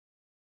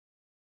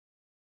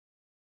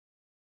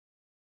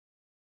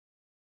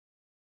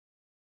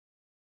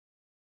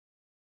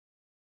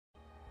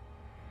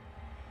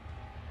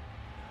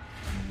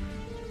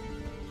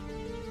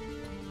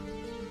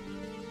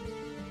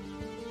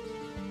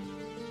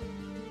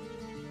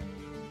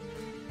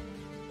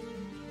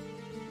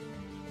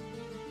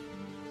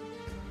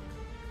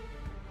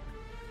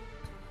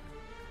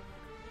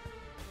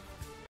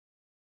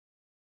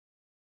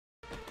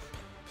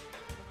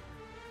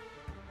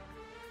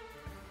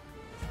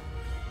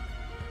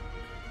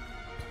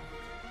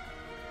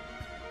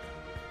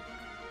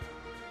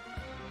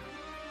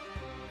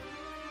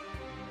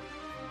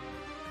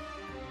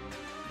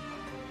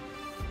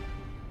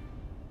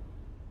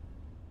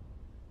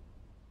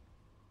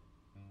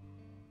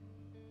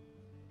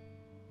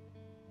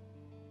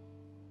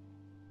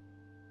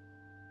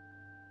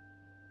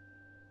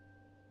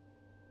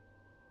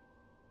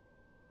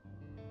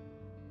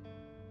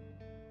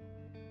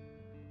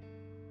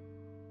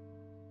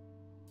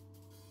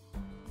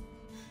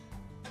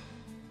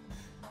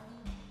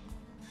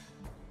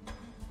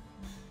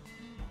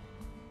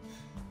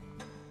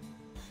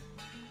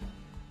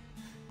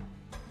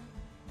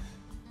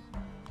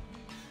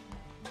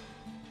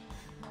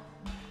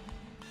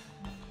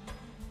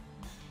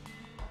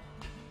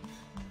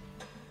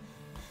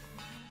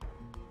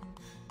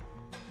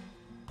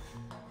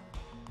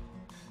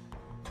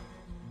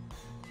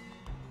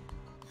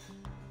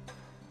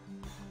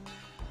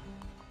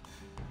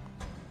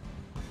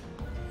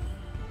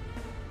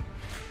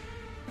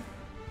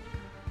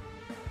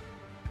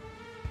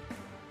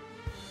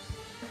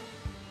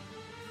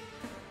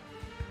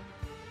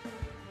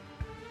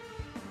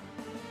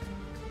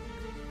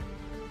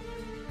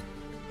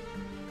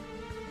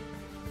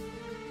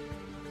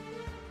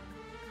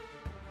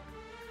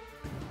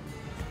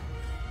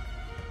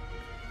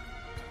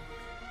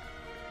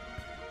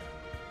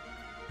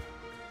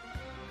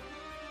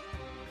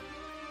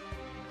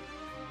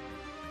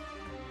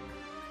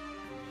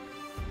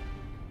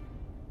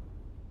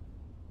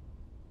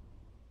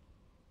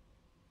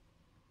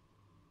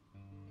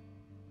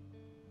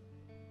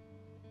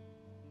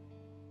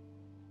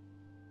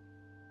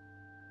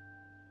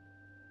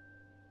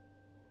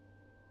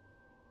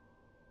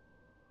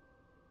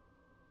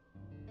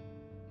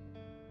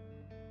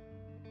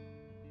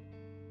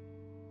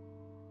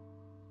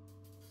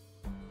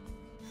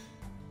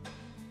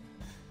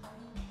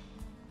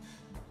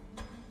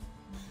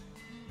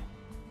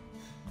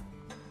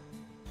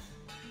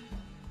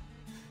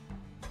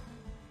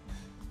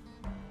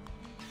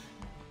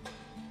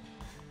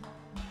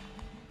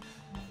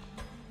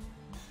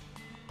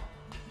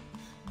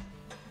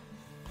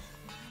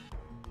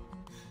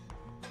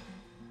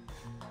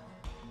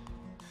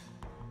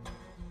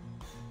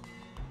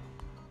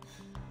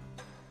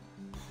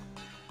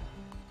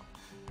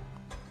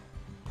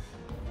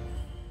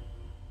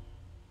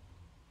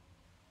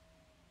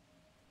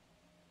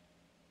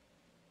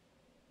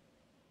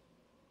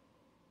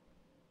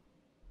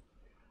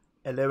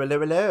Hello, hello,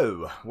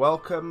 hello.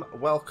 Welcome,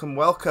 welcome,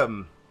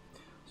 welcome.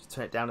 Just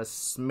turn it down a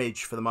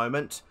smidge for the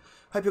moment.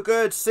 Hope you're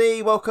good.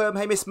 C, welcome.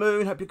 Hey, Miss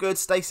Moon. Hope you're good.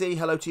 Stacey,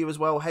 hello to you as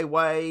well. Hey,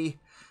 Way.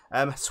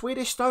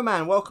 Swedish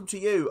Snowman, welcome to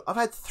you. I've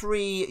had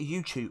 3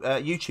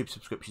 YouTube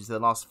subscriptions in the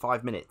last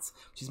 5 minutes,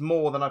 which is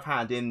more than I've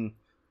had in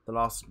the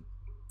last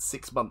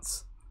 6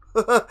 months.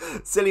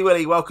 Silly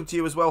Willy, welcome to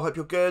you as well. Hope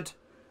you're good.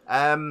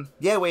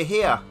 Yeah, we're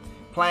here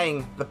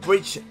playing the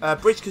Bridge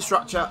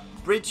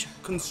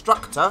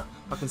Constructor,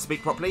 if I can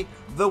speak properly,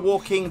 The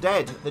Walking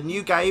Dead, the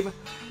new game.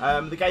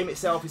 The game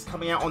itself is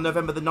coming out on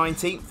November the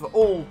 19th for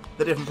all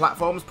the different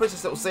platforms.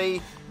 Princess Little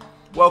C,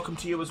 welcome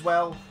to you as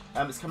well.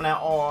 It's coming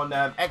out on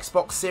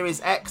Xbox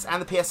Series X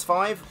and the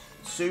PS5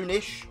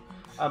 soonish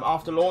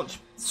after launch.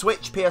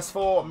 Switch,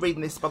 PS4, I'm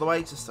reading this by the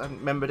way, just I haven't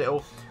remembered it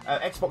all.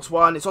 Xbox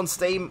One, it's on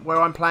Steam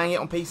where I'm playing it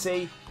on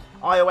PC,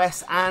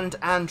 iOS and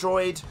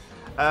Android.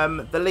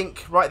 The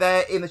link right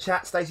there in the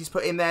chat Stacey's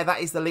put in there, that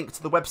is the link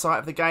to the website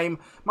of the game.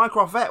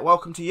 Minecraft Vet,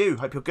 welcome to you,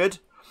 hope you're good.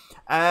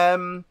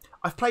 I've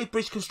played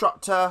Bridge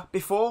Constructor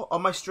before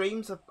on my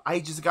streams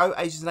ages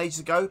and ages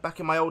ago, back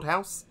in my old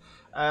house.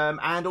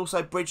 And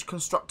also Bridge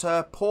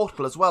Constructor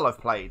Portal as well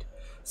I've played.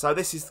 So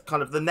this is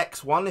kind of the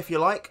next one, if you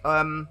like.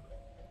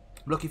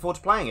 Looking forward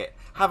to playing it.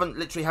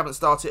 Literally haven't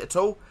started at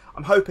all.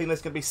 I'm hoping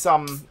there's going to be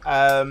some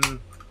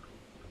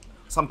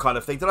kind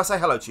of thing. Did I say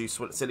hello to you,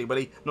 Silly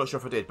Willy? Not sure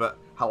if I did, but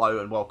hello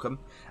and welcome.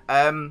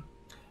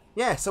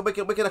 Yeah, so we're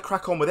going to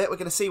crack on with it. We're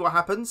going to see what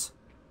happens.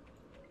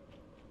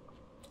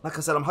 Like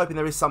I said, I'm hoping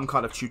there is some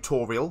kind of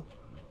tutorial.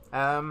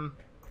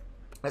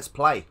 Let's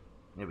play.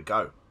 Here we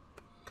go.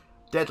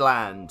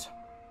 Deadland.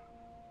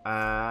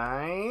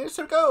 Let's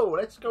go.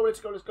 Let's go.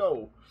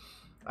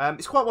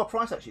 It's quite well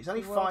priced actually. It's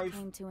only 5.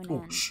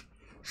 Oh, shh.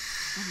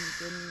 And you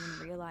didn't even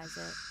realize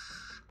it.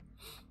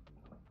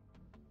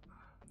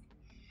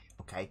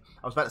 Okay,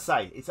 I was about to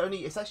say it's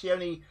actually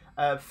only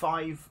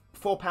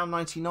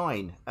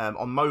 £4.99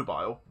 on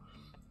mobile,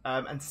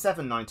 and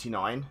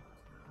 £7.99,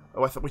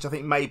 which I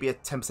think may be a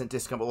 10%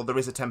 discount, or there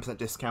is a 10%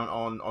 discount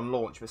on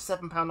launch, but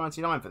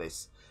 £7.99 for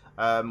this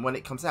when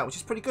it comes out, which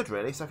is pretty good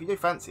really. So if you do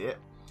fancy it,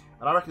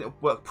 and I reckon it'll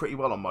work pretty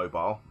well on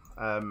mobile,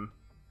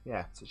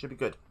 yeah, so it should be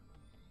good.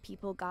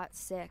 People got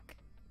sick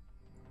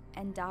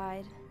and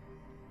died.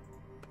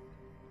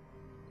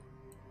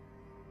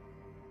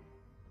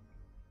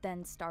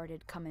 Then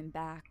started coming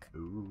back.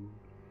 Ooh.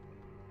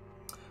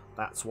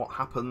 That's what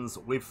happens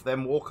with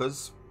them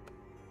walkers.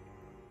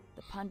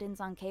 The pundits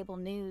on cable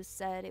news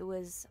said it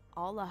was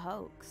all a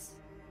hoax.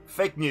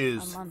 Fake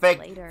news. A month Fake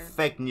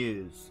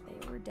news.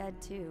 They were dead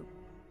too.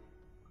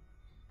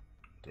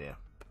 Dear.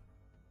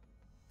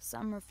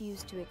 Some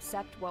refused to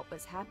accept what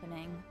was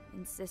happening,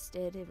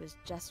 insisted it was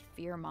just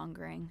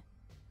fear-mongering.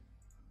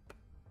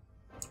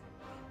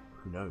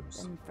 Who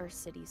knows? Then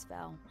first cities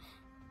fell.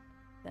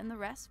 Then the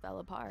rest fell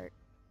apart.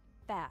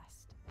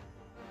 Fast.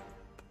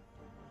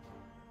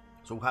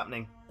 It's all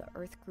happening. The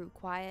earth grew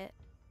quiet.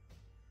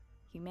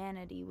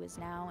 Humanity was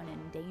now an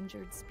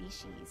endangered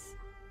species.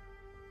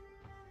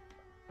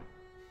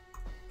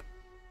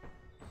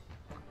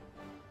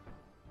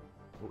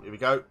 Oh, here we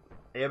go.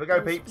 Here we go,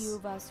 Those peeps. few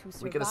of us who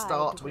survived We're gonna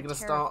start. were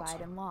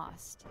terrified and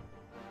lost,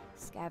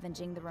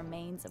 scavenging the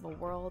remains of a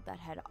world that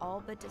had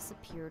all but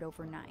disappeared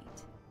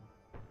overnight.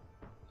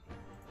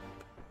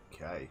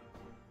 Okay.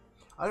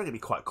 I think it'd be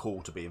quite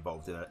cool to be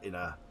involved in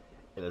a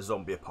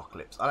zombie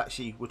apocalypse. I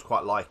actually would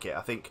quite like it.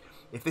 I think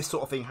if this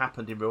sort of thing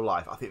happened in real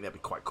life, I think that'd be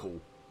quite cool.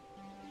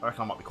 I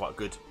reckon I might be quite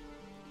good.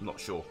 I'm not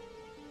sure.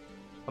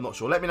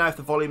 Let me know if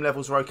the volume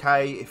levels are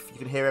okay, if you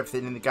can hear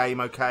everything in the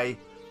game okay.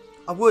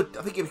 I think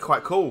it'd be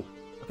quite cool.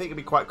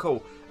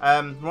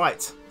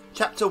 Right.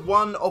 Chapter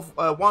 1 of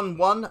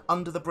 1-1,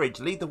 Under the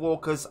Bridge. Lead the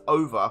walkers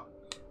over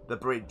the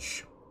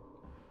bridge.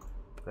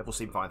 Levels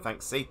seem fine,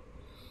 thanks. See?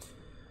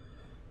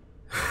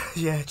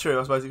 Yeah, true.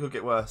 I suppose it could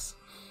get worse.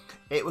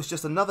 It was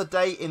just another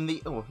day in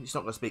the... Oh, he's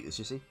not going to speak this,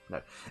 you see?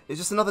 No. It's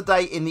just another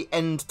day in the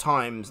end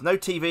times. No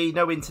TV,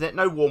 no internet,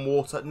 no warm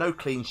water, no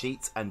clean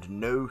sheets, and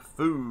no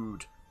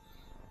food.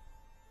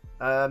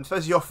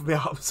 Suppose you offered me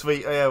up,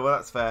 sweet. Oh, yeah, well,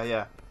 that's fair,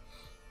 yeah.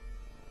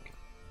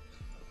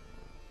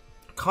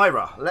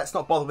 Kyra, let's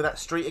not bother with that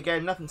street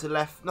again. Nothing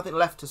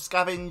left to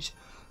scavenge.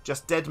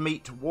 Just dead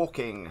meat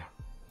walking.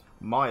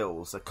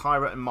 Miles. So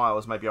Kyra and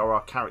Miles maybe are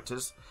our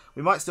characters.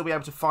 We might still be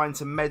able to find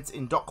some meds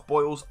in Doc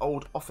Boyle's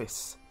old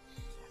office.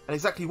 And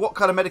exactly what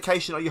kind of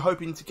medication are you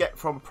hoping to get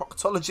from a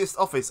proctologist's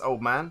office,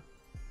 old man?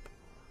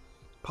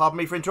 Pardon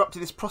me for interrupting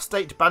this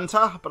prostate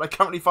banter, but I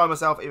currently find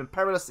myself in a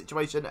perilous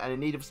situation and in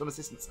need of some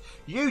assistance.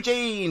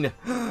 Eugene!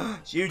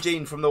 It's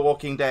Eugene from The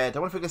Walking Dead. I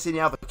wonder if we can see any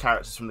other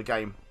characters from the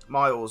game.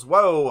 Miles.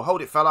 Whoa,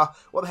 hold it, fella.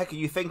 What the heck are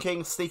you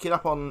thinking? Sneaking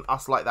up on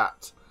us like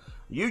that.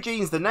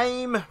 Eugene's the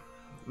name.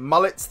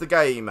 Mullet's the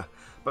game.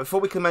 But before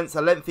we commence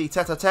a lengthy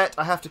tete-a-tete,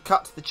 I have to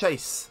cut to the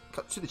chase.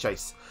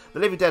 The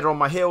living dead are on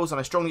my heels, and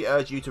I strongly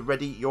urge you to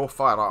ready your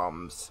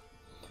firearms.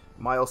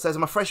 Miles says,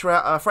 I'm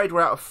afraid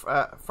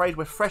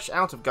we're fresh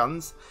out of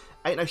guns.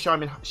 Ain't no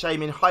shame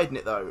in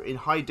hiding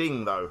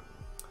though.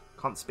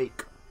 Can't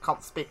speak.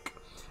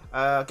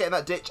 Get in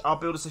that ditch. I'll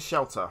build us a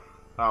shelter.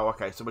 Oh,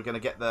 okay. So we're going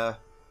to get the...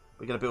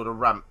 We're going to build a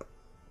ramp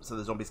so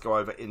the zombies go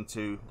over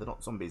into... They're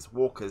not zombies.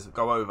 Walkers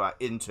go over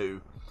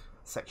into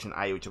Section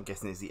A, which I'm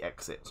guessing is the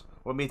exit.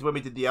 When we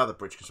did the other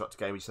Bridge Constructor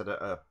game, we just had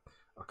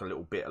like a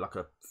little bit, like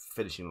a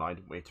finishing line,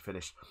 didn't we, to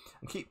finish.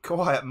 And keep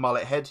quiet,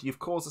 mullet head. You've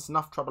caused us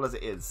enough trouble as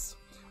it is.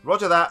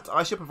 Roger that.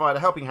 I should provide a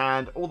helping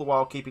hand, all the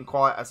while keeping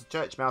quiet as a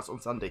church mouse on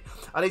Sunday.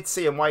 I need to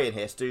see him way in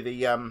here to do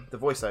the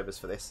voiceovers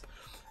for this.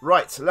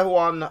 Right, level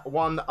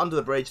 1 under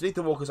the bridge. Lead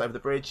the walkers over the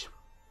bridge.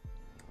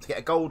 To get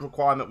a gold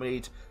requirement, we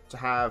need to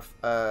have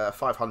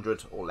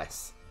 500 or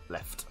less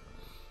left.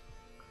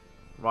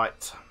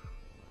 Right.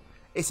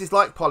 This is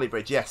like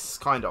Polybridge, yes,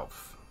 kind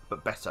of.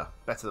 But better.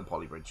 Better than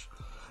Polybridge.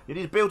 You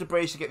need to build a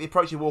bridge to get the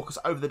approaching walkers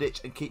over the ditch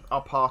and keep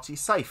our party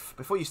safe.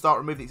 Before you start,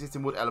 remove the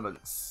existing wood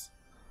elements.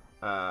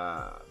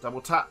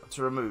 Double tap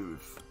to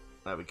remove.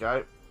 There we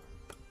go.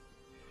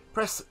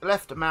 Press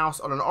left mouse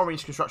on an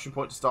orange construction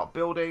point to start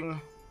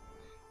building.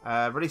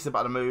 Release the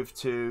button to move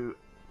to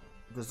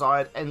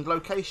desired end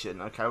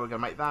location. Okay, we're going to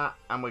make that,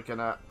 and we're going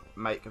to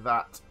make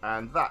that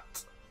and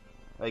that.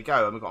 There you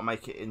go, and we've got to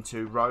make it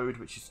into road,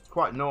 which is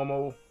quite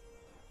normal.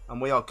 And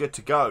we are good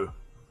to go.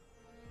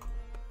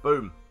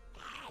 Boom.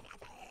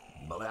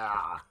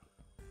 Blah.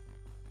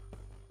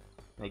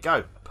 There you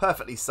go.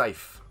 Perfectly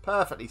safe.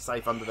 Perfectly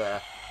safe under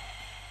there.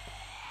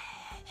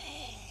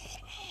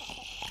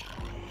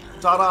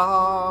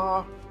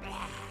 Ta-da!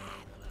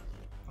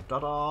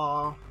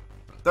 Ta-da!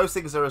 Those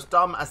things are as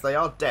dumb as they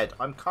are dead.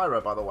 I'm Cairo,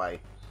 by the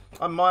way.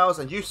 I'm Miles,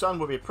 and you, son,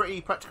 will be a pretty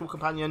practical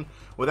companion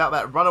without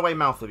that runaway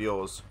mouth of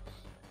yours.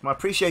 My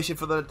appreciation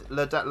for the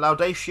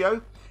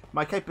laudatio.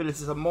 My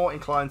capabilities are more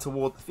inclined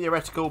toward the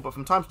theoretical, but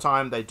from time to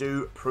time they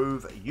do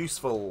prove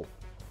useful.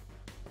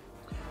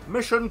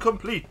 Mission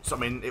complete. I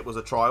mean, it was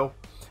a trial.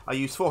 I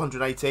used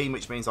 418,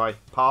 which means I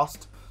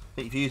passed. I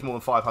think if you use more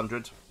than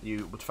 500,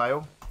 you would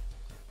fail.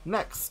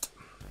 Next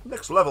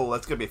level.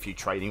 There's going to be a few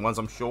training ones,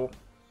 I'm sure.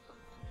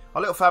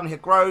 Our little family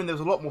had grown. There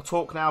was a lot more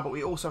talk now, but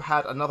we also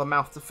had another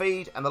mouth to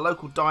feed, and the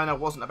local diner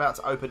wasn't about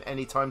to open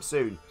anytime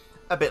soon.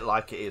 A bit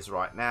like it is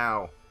right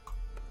now.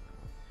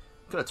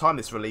 Couldn't have timed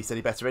this release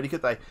any better, really,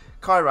 could they?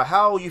 Kyra,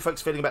 how are you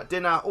folks feeling about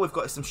dinner? All we've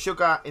got is some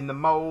sugar in the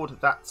mould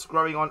that's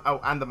growing on... Oh,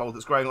 and the mould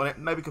that's growing on it.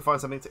 Maybe we can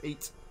find something to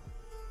eat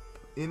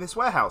in this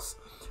warehouse.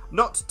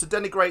 Not to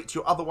denigrate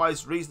your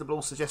otherwise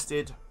reasonable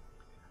suggested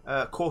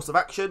course of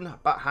action,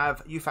 but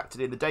have you factored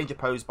in the danger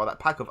posed by that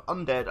pack of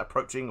undead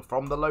approaching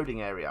from the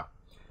loading area?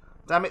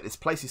 Damn it, this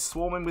place is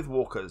swarming with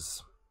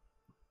walkers.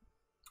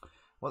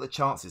 What are the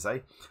chances, eh?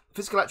 The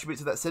physical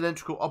attributes of that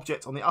cylindrical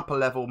object on the upper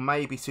level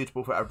may be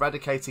suitable for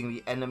eradicating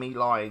the enemy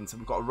lines.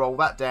 We've got to roll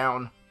that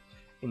down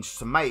and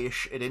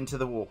smash it into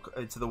the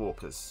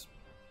walkers.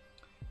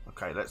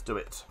 Okay, let's do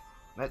it.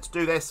 Let's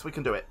do this. We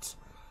can do it.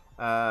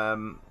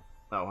 Oh,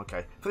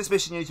 okay. For this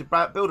mission, you need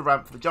to build a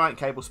ramp for the giant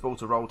cable spool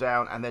to roll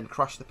down and then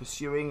crush the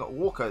pursuing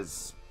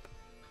walkers.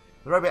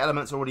 The robot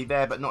elements are already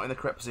there, but not in the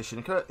correct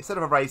position. Instead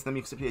of erasing them,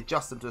 you can simply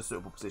adjust them to a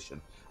suitable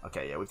position.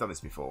 Okay, yeah, we've done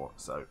this before.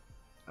 So,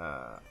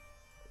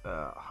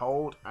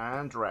 hold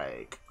and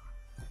drag.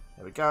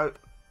 There we go.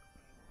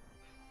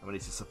 And we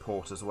need to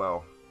support as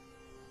well.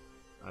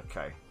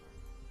 Okay.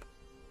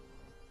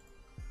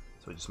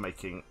 So we're just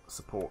making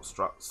support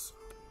struts.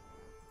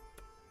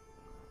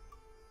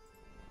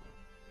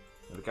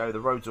 There we go.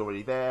 The road's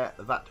already there.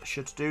 That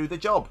should do the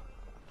job.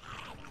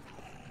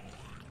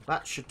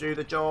 That should do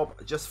the job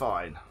just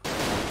fine.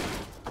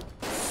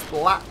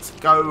 Splat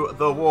go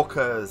the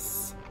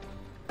walkers.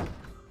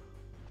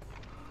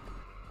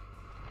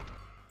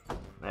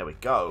 There we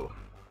go.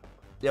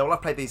 Yeah, well,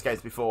 I've played these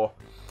games before.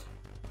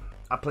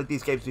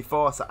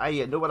 So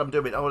I know what I'm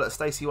doing. Oh, look,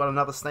 Stacey won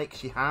another snake.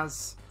 She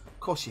has. Of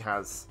course she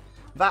has.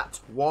 That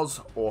was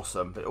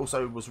awesome. But it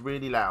also was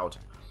really loud.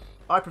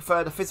 I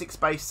preferred a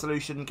physics-based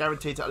solution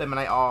guaranteed to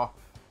eliminate our...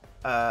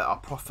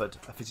 proffered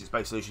a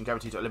physics-based solution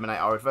guaranteed to eliminate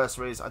our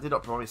adversaries. I did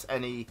not promise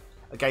any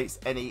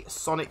against any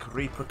sonic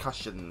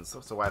repercussions.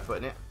 That's the way of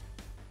putting it.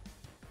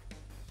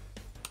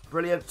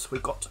 Brilliant. We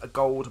got a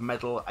gold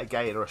medal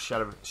again, or a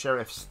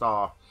sheriff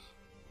star.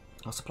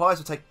 Our supplies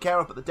were taken care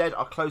of, but the dead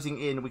are closing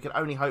in. We can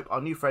only hope our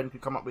new friend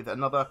could come up with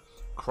another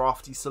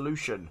crafty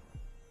solution.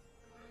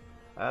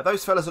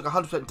 Those fellas look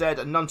 100% dead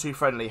and none too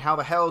friendly. How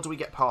the hell do we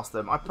get past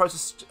them? I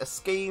proposed a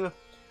scheme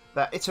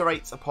that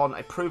iterates upon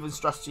a proven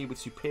strategy with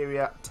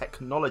superior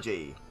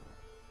technology.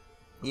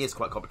 He is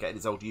quite complicated,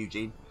 is old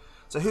Eugene.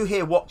 So who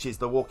here watches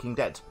The Walking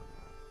Dead?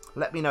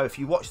 Let me know. If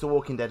you watch The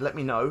Walking Dead, let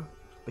me know.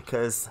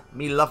 Because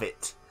me love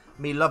it.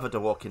 Me love The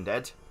Walking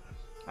Dead.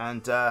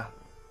 And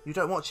you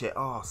don't watch it.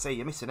 Oh, see,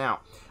 you're missing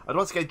out. I'd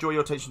once again draw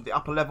your attention to the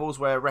upper levels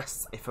where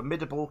rests a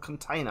formidable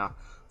container.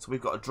 So we've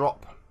got to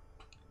drop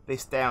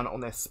this down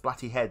on their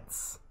splatty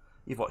heads.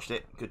 You've watched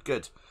it. Good,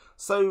 good.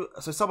 So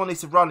someone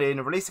needs to run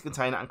in, release the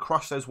container, and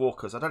crush those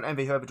walkers. I don't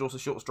envy whoever draws a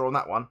short straw on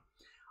that one.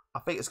 I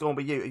think it's going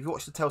to be you. You've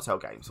watched the Telltale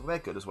games. Well, they're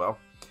good as well.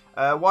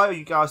 Why are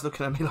you guys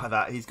looking at me like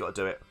that? He's got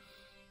to do it.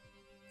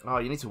 Oh,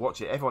 you need to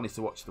watch it. Everyone needs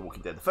to watch The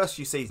Walking Dead. The first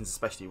few seasons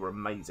especially were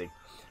amazing.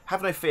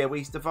 Have no fear.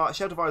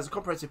 Shall devise a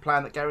comprehensive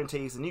plan that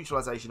guarantees the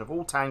neutralisation of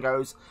all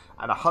tangos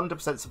and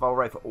 100% survival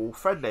rate for all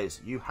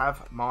friendlies. You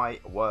have my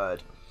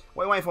word.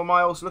 What are you waiting for,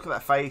 Miles? Look at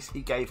that face.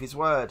 He gave his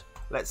word.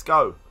 Let's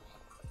go.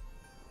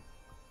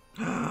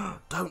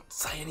 Don't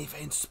say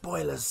anything.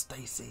 Spoilers,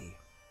 Stacey.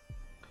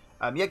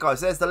 Yeah,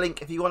 guys, there's the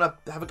link. If you want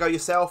to have a go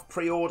yourself,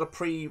 pre-order,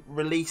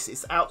 pre-release,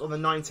 it's out on the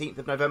 19th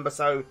of November,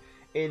 so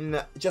in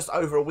just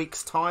over a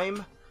week's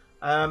time.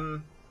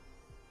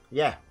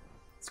 Yeah,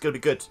 it's going to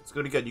be good. It's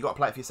going to be good. You've got to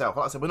play it for yourself.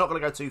 Like I said, we're not going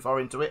to go too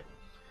far into it.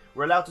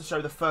 We're allowed to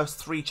show the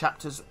first 3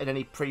 chapters in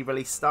any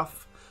pre-release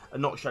stuff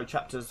and not show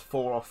chapters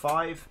 4 or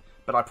 5,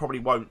 but I probably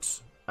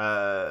won't.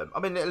 I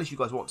mean, at least you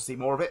guys want to see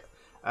more of it,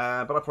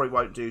 but I probably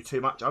won't do too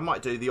much. I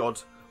might do the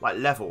odd like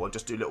level and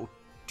just do little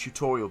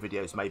tutorial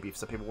videos maybe if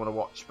some people want to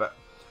watch, but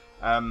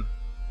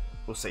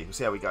we'll see. We'll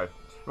see how we go.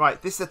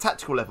 Right, this is a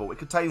tactical level. It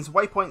contains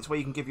waypoints where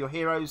you can give your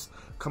heroes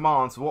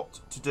commands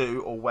what to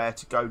do or where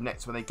to go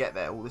next when they get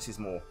there. Oh, this is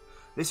more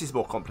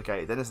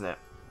complicated then, isn't it?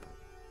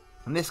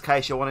 In this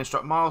case, you'll want to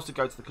instruct Miles to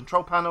go to the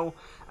control panel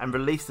and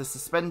release the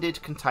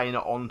suspended container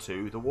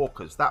onto the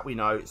walkers. That we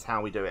know. It's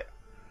how we do it.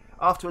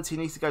 Afterwards, he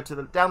needs to go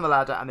down the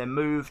ladder and then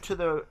move to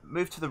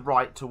the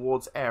right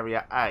towards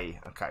area A.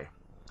 Okay,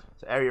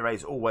 so area A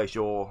is always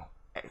your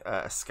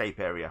escape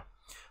area.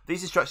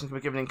 These instructions can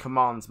be given in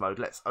commands mode.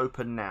 Let's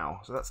open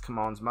now. So that's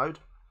commands mode.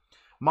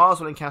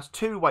 Miles will encounter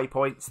 2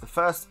 waypoints. The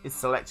first is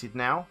selected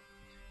now.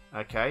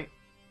 Okay.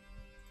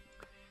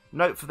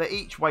 Note for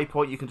each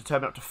waypoint you can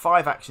determine up to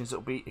 5 actions that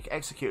will be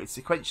executed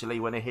sequentially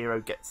when a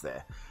hero gets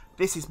there.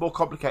 This is more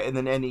complicated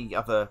than any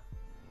other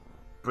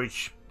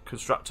Bridge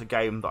Constructor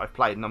game that I've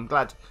played, and I'm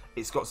glad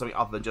it's got something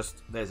other than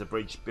just there's a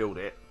bridge, build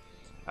it.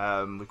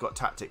 We've got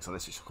tactics on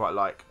this, which I quite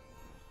like.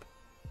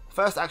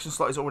 First action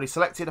slot is already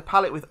selected. A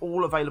palette with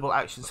all available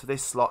actions for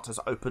this slot has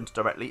opened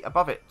directly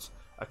above it.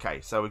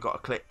 Okay, so we've got to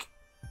click.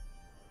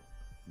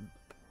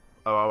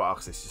 Oh,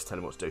 this is just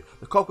telling me what to do.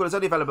 The cogwheel is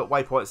only available at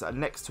waypoints that are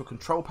next to a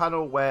control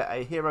panel where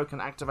a hero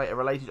can activate a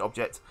related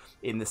object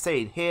in the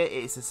scene. Here it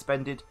is a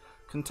suspended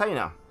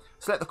container.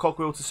 Select the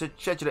cogwheel to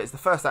schedule it as the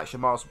first action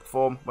Miles will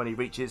perform when he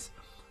reaches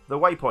the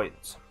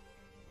waypoint.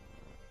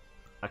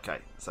 Okay,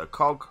 so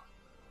cog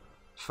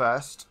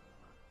first.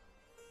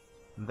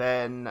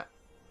 Then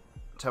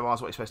tell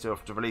Miles what he's supposed to do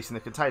after releasing the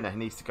container. He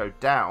needs to go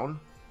down.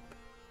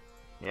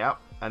 Yep.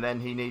 And then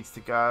he needs to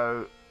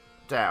go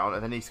down.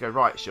 And then he needs to go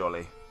right,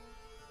 surely.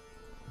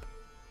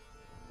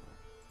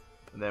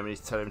 And then we need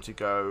to tell him to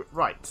go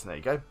right. There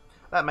you go.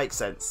 That makes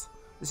sense.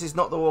 This is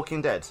not The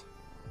Walking Dead.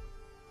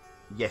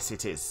 Yes,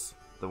 it is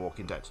The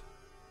Walking Dead.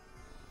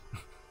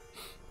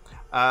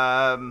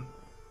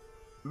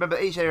 Remember,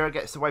 each area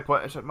gets the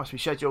waypoint. It must be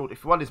scheduled.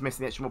 If one is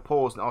missing, the action will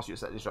pause and ask you to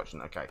set the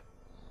instruction. Okay.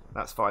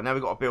 That's fine. Now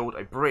we've got to build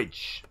a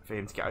bridge for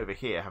him to get over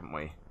here, haven't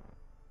we?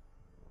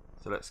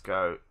 So let's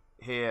go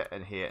here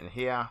and here and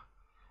here.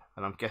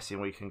 And I'm guessing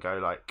we can go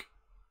like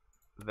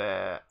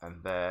there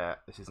and there.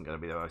 This isn't going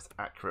to be the most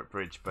accurate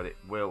bridge, but it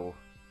will,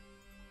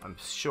 I'm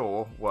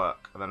sure,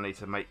 work. And then I need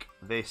to make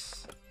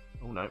this.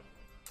 Oh no.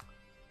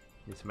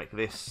 Need to make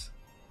this.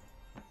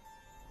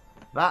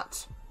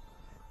 That.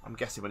 I'm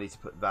guessing we need to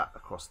put that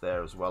across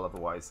there as well.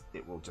 Otherwise,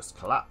 it will just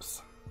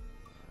collapse.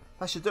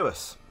 That should do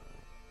us.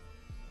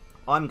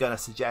 I'm going to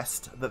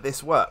suggest that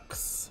this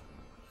works.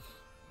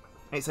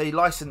 It's a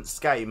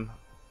licensed game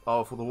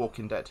of The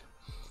Walking Dead.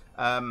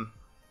 I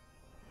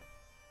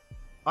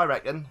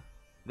reckon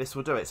this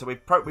will do it. So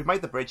we've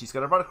made the bridge. He's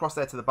going to run across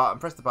there to the button,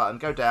 press the button,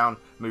 go down,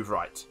 move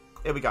right.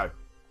 Here we go.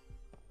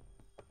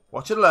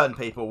 Watch and learn,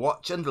 people.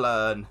 Watch and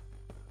learn.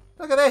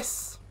 Look at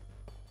this.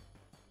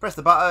 Press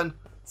the button.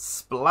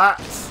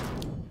 Splat.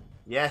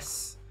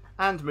 Yes.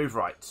 And move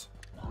right.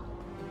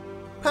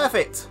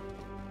 Perfect.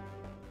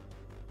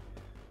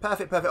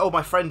 Perfect, perfect. Oh,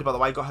 my friend, by the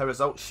way, got her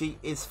result. She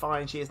is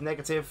fine. She is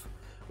negative,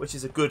 which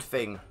is a good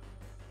thing.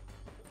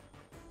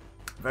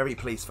 Very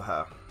pleased for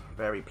her.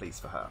 Very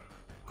pleased for her.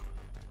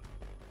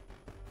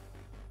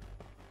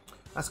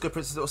 That's good,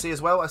 Princess Little C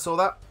as well. I saw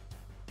that.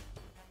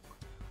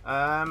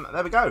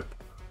 There we go.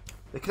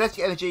 The kinetic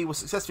energy was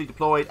successfully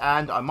deployed,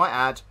 and I might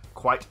add,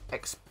 quite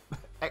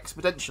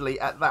exponentially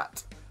at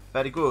that.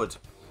 Very good.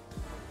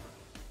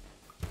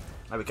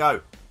 There we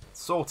go.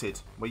 Sorted.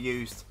 We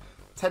used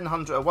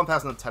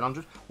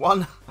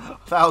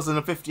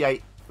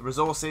 1,058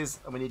 resources,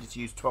 and we needed to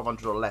use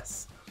 1,200 or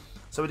less.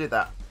 So we did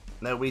that.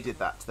 No, we did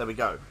that. There we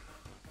go.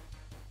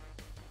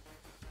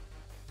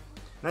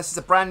 Now, this is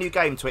a brand new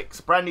game, Twix.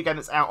 A brand new game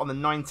that's out on the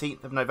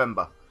 19th of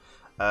November.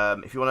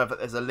 If you want to,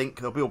 there's a link.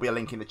 There will be a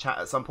link in the chat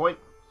at some point,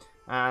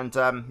 and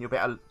you'll be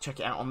able to check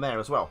it out on there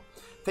as well.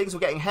 Things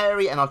were getting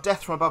hairy, and our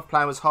death from above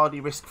plan was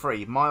hardly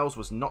risk-free. Miles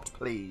was not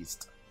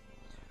pleased.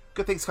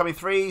 Good things coming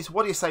threes.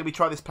 What do you say we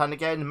try this plan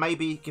again?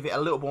 Maybe give it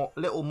a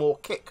little more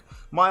kick.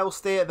 Miles,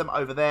 steer them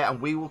over there, and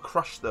we will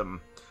crush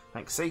them.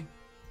 Thanks, see?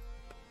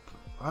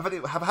 I've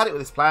had it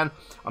with this plan.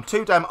 I'm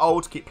too damn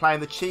old to keep playing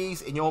the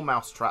cheese in your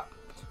mousetrap.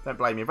 Don't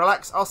blame me.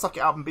 Relax. I'll suck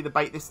it up and be the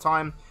bait this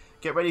time.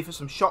 Get ready for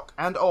some shock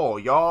and awe,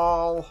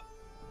 y'all.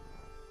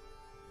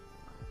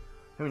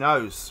 Who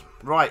knows?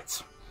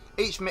 Right.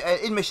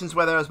 In missions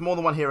where there is more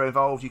than one hero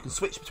involved, you can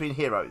switch between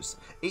heroes.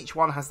 Each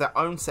one has their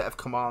own set of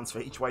commands for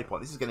each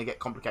waypoint. This is going to get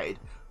complicated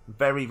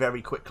very,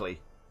 very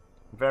quickly.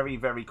 Very,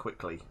 very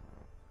quickly.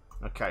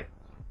 Okay.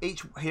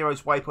 Each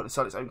hero's waypoint is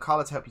its own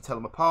colour to help you tell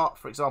them apart.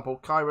 For example,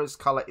 Kyra's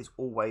colour is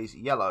always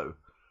yellow.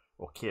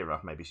 Or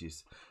Kira, maybe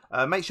she's...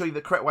 make sure the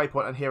correct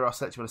waypoint and hero are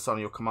selected when assigned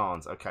your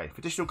commands. Okay.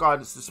 For additional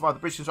guidance to survive the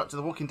Bridge Constructor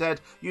of the Walking Dead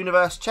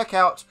universe, check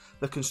out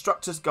the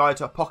Constructor's Guide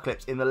to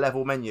Apocalypse in the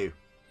level menu.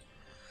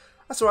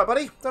 That's alright,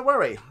 buddy. Don't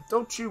worry.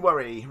 Don't you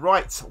worry.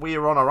 Right. We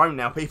are on our own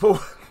now, people.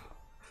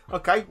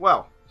 Okay,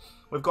 well.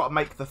 We've got to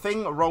make the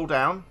thing roll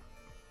down.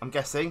 I'm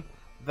guessing.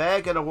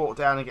 They're going to walk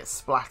down and get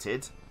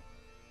splatted.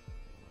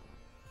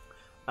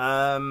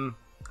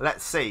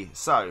 Let's see.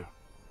 So,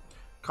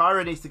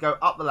 Kyra needs to go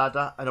up the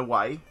ladder and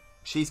away.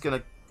 She's going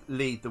to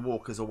lead the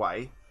walkers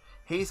away.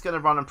 He's going to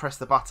run and press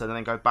the button and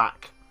then go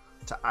back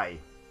to A.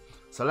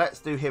 So let's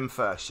do him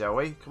first, shall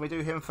we? Can we do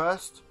him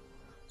first?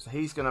 So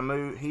he's going to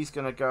move. He's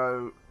going to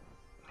go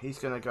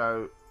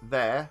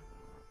there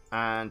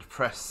and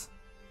press.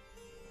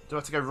 Do I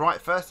have to go right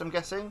first, I'm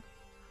guessing?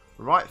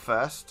 Right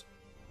first.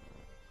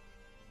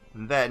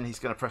 And then he's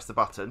going to press the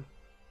button.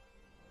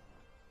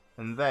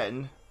 And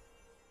then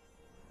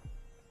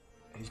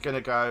he's going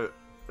to go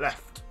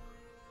left.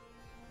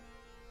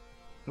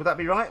 Would that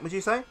be right, would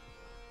you say?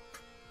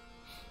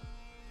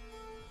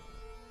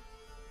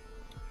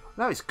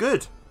 No, it's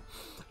good.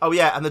 Oh,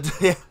 yeah, and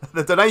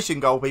the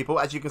donation goal, people,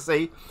 as you can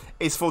see,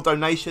 is for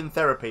donation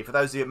therapy. For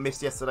those of you that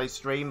missed yesterday's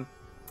stream,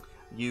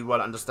 you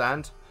won't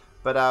understand.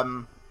 But,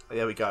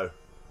 there we go.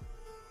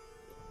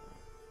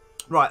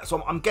 Right,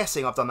 so I'm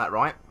guessing I've done that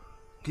right.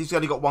 He's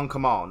only got one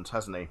command,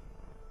 hasn't he?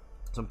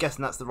 So I'm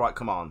guessing that's the right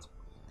command.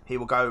 He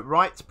will go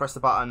right, press the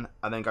button,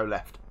 and then go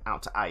left,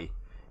 out to A.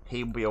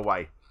 He will be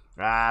away.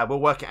 We'll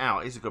work it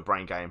out. It's a good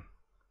brain game.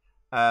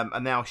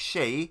 And now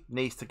she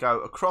needs to go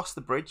across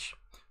the bridge.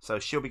 So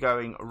she'll be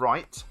going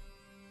right.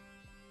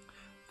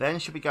 Then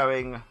she'll be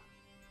going...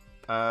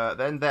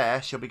 then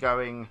there, she'll be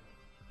going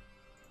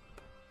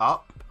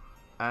up.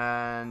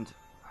 And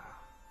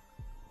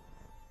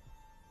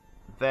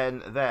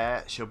then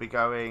there, she'll be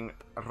going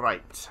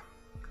right.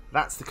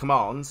 That's the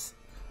commands.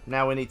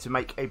 Now we need to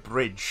make a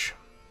bridge.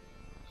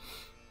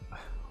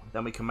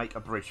 Then we can make a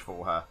bridge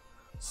for her.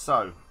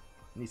 So,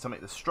 we need something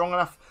that's strong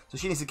enough. So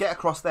she needs to get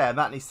across there. And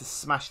that needs to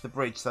smash the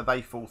bridge so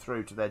they fall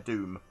through to their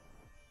doom.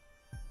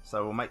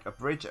 So we'll make a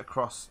bridge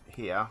across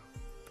here.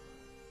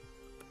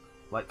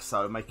 Like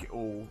so. Make it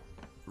all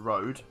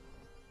road.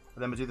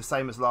 And then we'll do the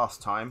same as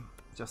last time.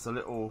 Just a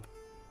little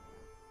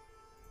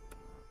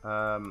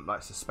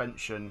like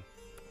suspension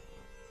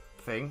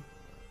thing.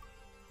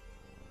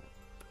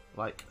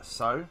 Like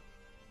so.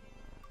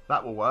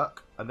 That will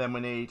work. And then we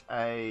need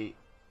a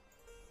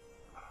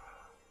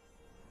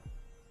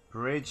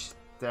bridge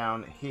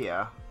down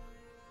here.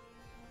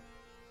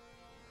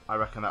 I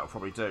reckon that will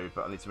probably do,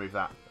 but I need to move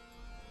that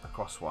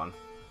across one.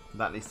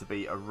 That needs to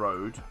be a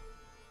road.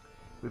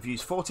 We've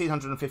used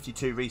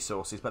 1,452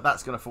 resources, but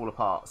that's going to fall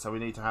apart, so we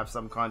need to have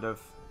some kind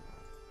of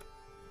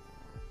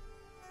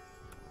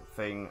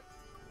thing,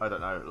 I don't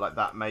know, like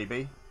that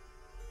maybe.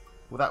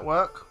 Will that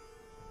work?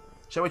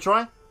 Shall we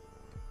try? Do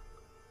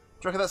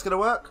you reckon that's going to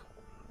work?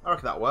 I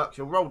reckon that works.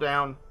 You'll roll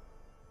down,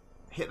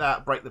 hit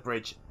that, break the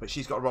bridge, but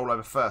she's got to roll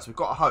over first. We've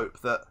got to hope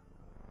that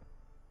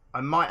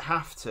I might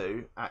have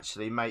to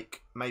actually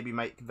maybe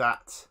make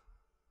that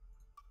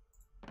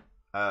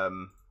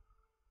I'm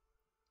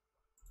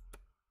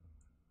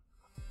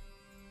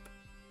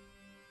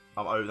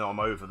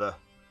over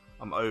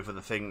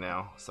the thing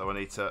now, so I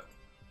need to.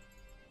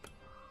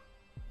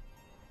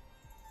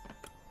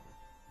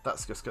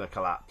 That's just going to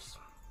collapse.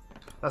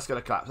 That's going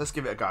to collapse. Let's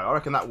give it a go. I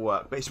reckon that will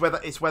work. But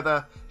it's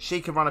whether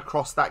she can run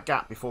across that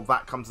gap before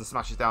that comes and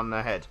smashes down on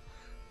her head.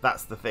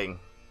 That's the thing.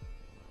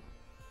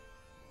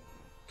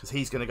 Because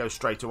he's going to go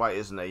straight away,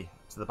 isn't he,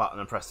 to the button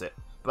and press it.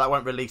 But that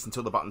won't release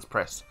until the button's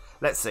pressed.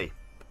 Let's see.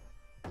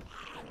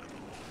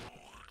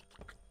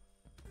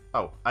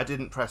 Oh, I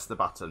didn't press the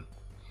button.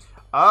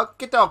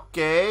 Okie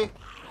dokie.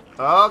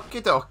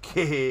 Okie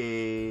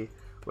dokie.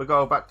 We'll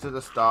go back to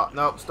the start.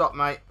 Nope, stop,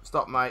 mate.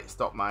 Stop, mate.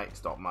 Stop, mate.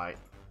 Stop, mate.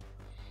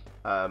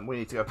 We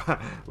need to go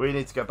back. We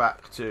need to go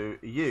back to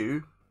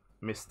you,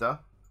 mister.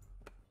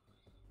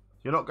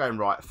 You're not going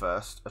right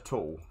first at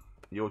all.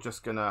 You're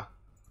just gonna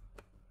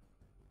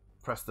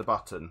press the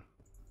button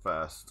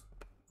first.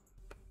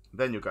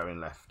 Then you're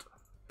going left.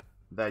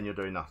 Then you're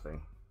doing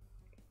nothing.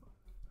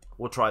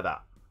 We'll try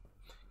that.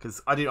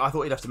 Because I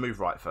thought he'd have to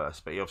move right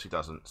first, but he obviously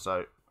doesn't.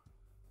 So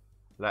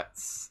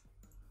let's.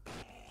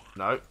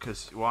 No,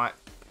 because why?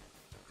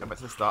 Go back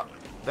to the start.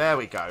 There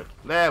we go.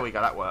 There we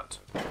go. That worked.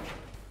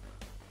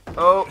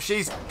 Oh,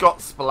 she's got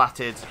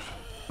splatted.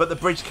 But the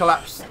bridge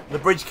collapse. The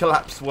bridge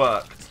collapse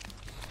worked.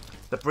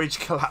 The bridge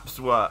collapse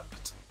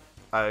worked.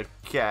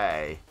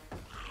 Okay.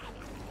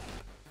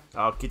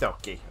 Okie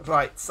dokie.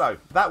 Right, so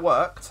that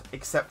worked,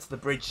 except the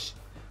bridge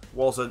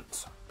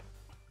wasn't.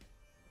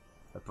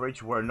 The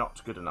bridge were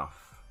not good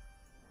enough.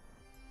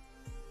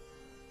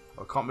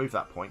 Oh, I can't move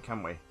that point,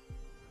 can we?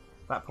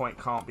 That point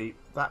can't be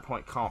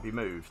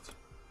moved.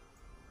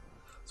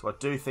 So I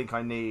do think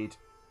I need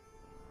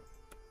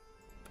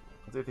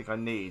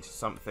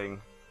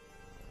something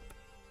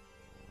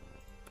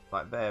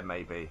like there,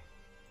 maybe.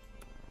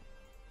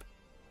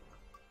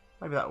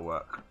 Maybe that'll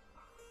work.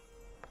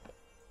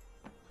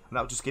 And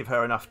that'll just give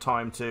her enough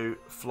time to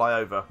fly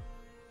over.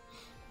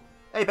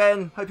 Hey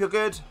Ben, hope you're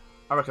good.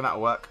 I reckon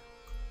that'll work.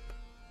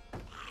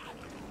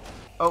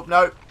 Oh,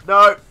 no,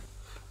 no,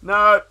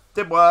 no,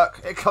 didn't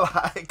work. It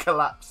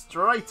collapsed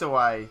straight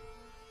away.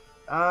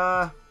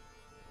 Wouldn't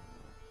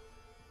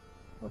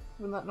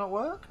that not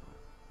work?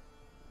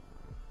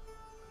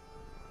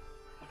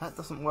 That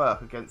doesn't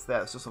work against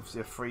that. It's just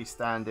obviously a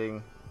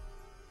freestanding.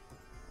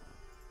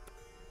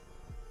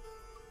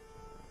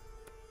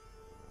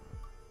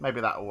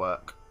 Maybe that'll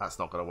work. That's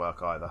not going to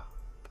work either.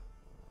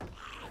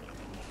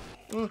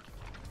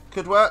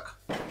 Could work.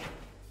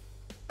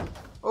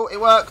 Oh, it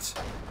worked.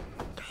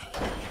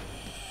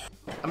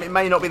 I mean, it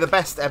may not be the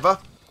best ever,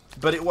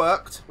 but it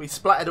worked. We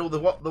splattered all the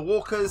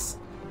walkers.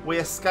 We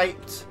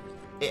escaped.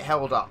 It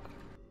held up.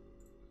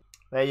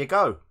 There you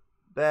go.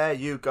 There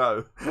you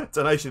go.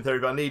 Donation theory,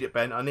 but I need it,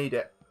 Ben. I need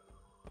it.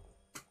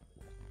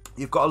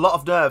 You've got a lot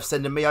of nerve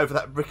sending me over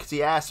that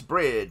rickety-ass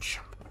bridge.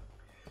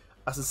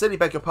 I sincerely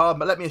beg your pardon,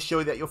 but let me assure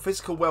you that your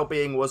physical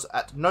well-being was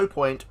at no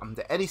point,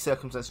 under any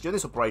circumstance during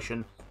this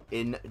operation,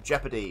 in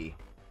jeopardy.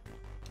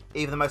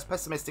 Even the most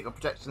pessimistic of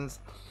projections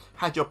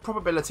had your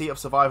probability of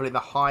survival in the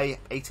high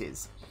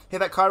 80s. Hear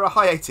that, Kyra?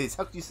 High 80s.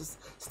 How could you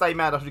stay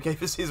mad after he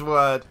gave us his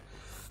word?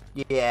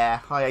 Yeah,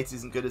 high 80s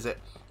isn't good, is it?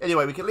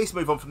 Anyway, we can at least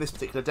move on from this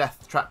particular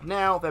death trap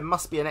now. There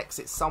must be an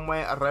exit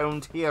somewhere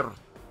around here.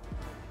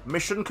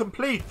 Mission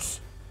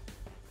complete.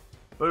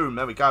 Boom,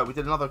 there we go. We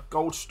did another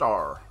gold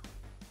star.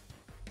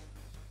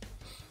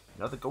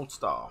 Another gold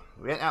star.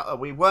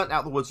 We weren't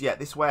out the woods yet.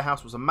 This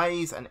warehouse was a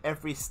maze, and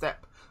every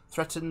step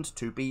threatened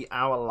to be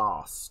our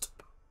last.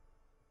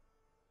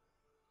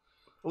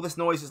 All this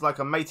noise is like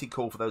a mating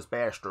call for those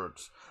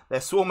bastards.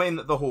 They're swarming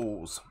the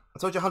halls. I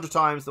told you 100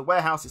 times, the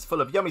warehouse is full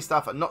of yummy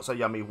stuff and not so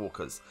yummy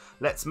walkers.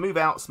 Let's move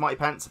out, Smarty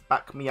Pants,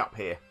 back me up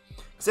here.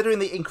 Considering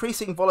the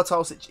increasingly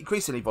volatile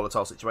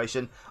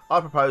situation, I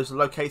propose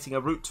locating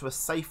a route to a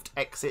safe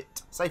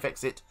exit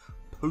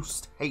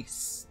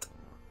post-haste.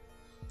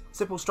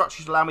 Simple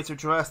structure should allow me to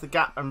traverse the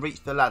gap and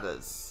reach the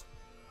ladders.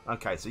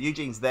 Okay, so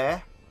Eugene's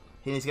there.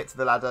 He needs to get to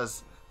the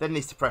ladders, then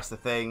needs to press the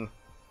thing,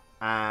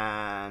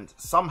 and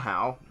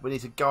somehow we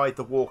need to guide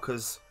the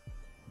walkers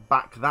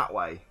back that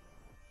way.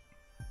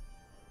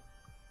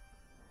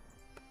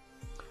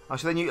 I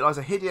shall then utilise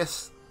a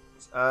hideous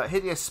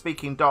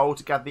speaking doll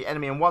to gather the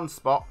enemy in one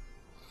spot.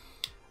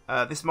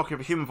 This mockery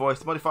of a human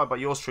voice, modified by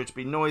yours truly to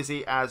be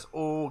noisy as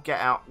all get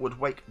out, would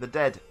wake the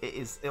dead.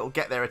 It'll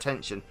get their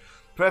attention.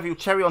 Proverbial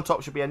cherry on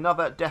top should be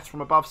another death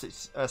from above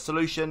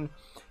solution,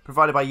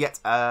 provided by yet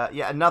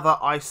another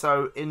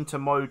ISO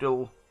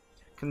intermodal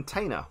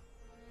container.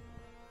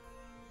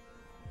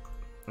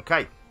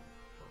 Okay,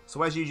 so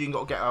where's Eugene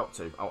got to get out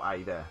to? Oh,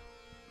 A there.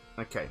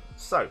 Okay,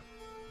 so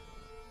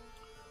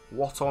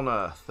what on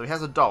earth? So he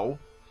has a doll.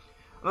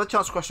 Another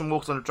chance to crush and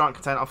walks on a giant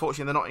container.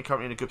 Unfortunately, they're not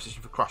currently in a good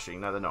position for crushing.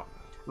 No, they're not.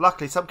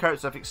 Luckily, some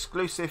characters have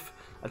exclusive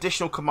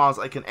additional commands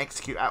that they can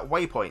execute at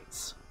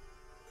waypoints.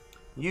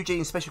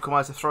 Eugene's special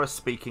command is to throw a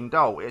speaking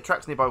doll. It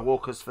attracts nearby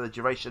walkers for the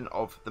duration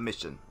of the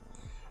mission.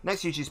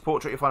 Next to Eugene's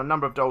portrait, you'll find a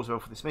number of dolls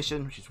available for this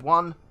mission, which is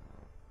 1.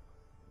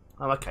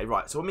 Oh, okay,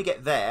 right. So when we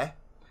get there,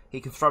 he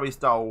can throw his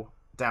doll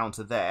down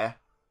to there.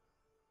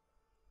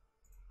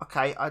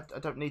 Okay, I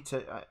don't need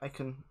to. I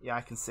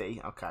can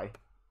see. Okay.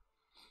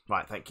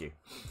 Right, thank you.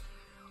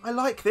 I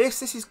like this.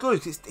 This is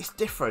good. It's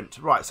different.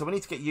 Right, so we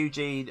need to get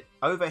Eugene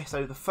over.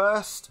 So the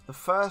first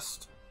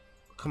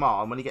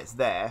command when he gets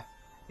there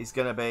is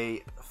going to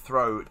be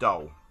throw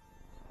doll,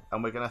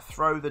 and we're going to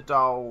throw the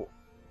doll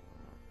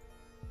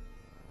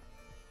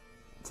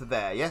to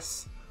there.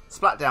 Yes,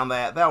 splat down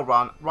there. They'll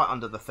run right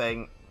under the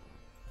thing,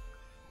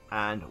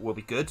 and we'll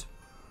be good.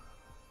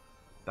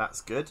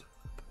 That's good.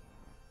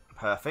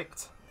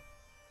 Perfect.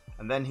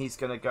 And then he's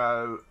going to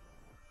go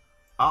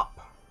up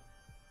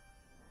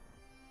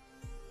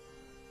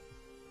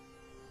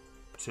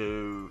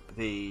to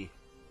the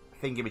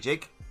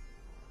thingamajig.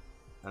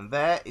 And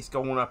there he's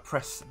going to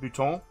press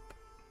button.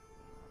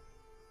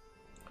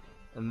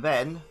 And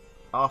then,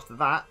 after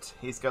that,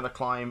 he's going to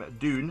climb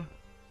dune.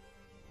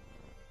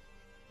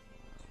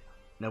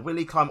 Now, will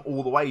he climb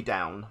all the way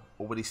down,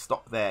 or will he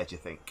stop there, do you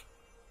think?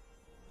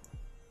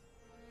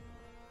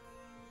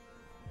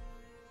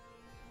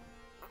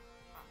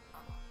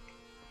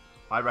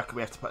 I reckon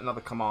we have to put another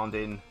command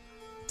in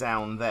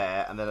down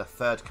there, and then a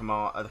third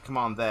command, the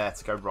command there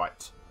to go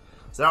right.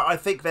 So I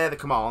think they're the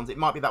commands. It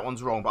might be that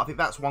one's wrong, but I think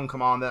that's one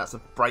command, then that's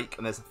a break,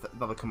 and there's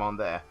another command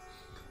there.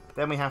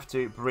 Then we have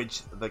to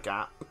bridge the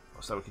gap.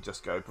 So we can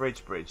just go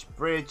bridge, bridge,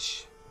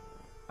 bridge.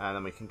 And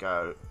then we can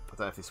go, I don't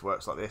know if this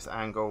works like this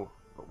angle,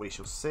 but we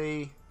shall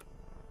see.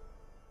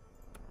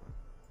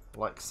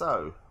 Like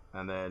so.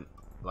 And then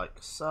like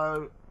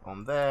so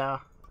on there.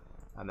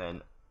 And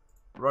then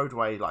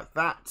roadway like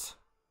that.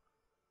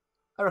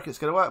 I reckon it's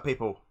going to work,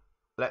 people.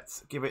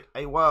 Let's give it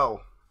a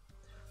whirl.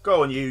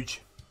 Go on,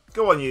 Huge.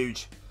 Go on,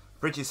 Huge.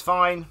 Bridge is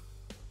fine.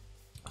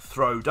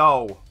 Throw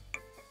Dole.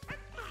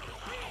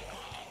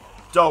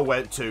 Dole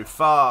went too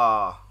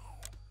far.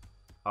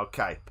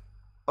 Okay.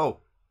 Oh,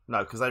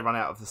 no, because they run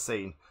out of the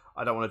scene.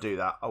 I don't want to do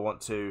that. I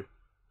want to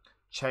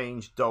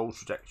change Dole's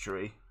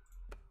trajectory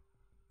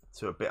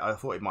to a bit. I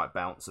thought it might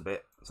bounce a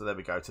bit. So there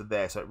we go, to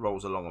there, so it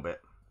rolls along a bit.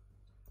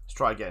 Let's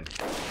try again.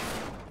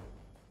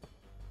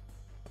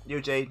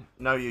 Eugene.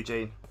 No,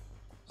 Eugene.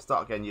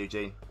 Start again,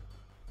 Eugene.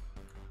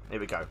 Here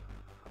we go.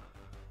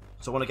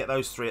 So I want to get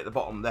those three at the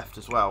bottom left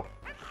as well.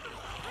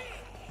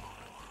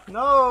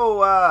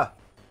 No,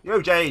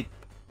 Eugene.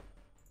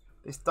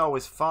 This Dole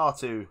is far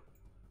too...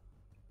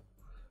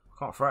 I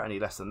can't throw it any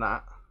less than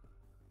that.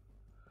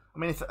 I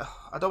mean, if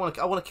I don't want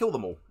to... I want to kill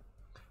them all.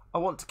 I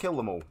want to kill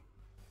them all.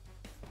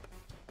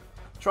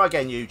 Try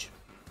again, Huge.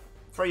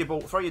 Throw your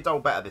ball. Throw your Dole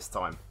better this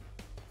time.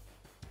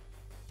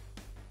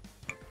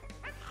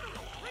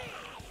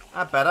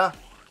 Better.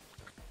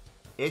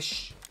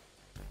 Ish.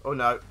 Oh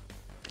no.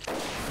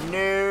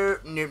 No.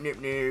 Nope. Nope.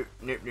 Nope.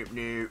 Nope. Nope.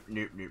 Nope.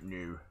 Nope. Nope.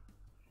 Nope.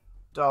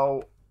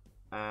 Dole.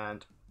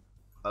 And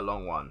a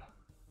long one.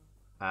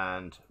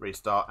 And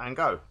restart and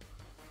go.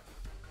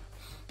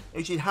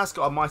 Eugene has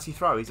got a mighty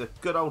throw. He's a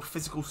good old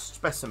physical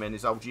specimen,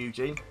 is old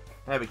Eugene.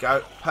 There we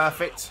go.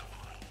 Perfect.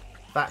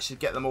 That should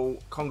get them all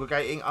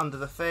congregating under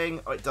the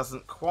thing. Oh, it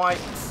doesn't quite.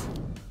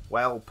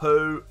 Well,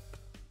 poo.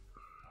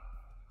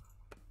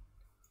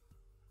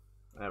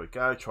 There we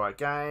go. Try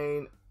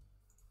again.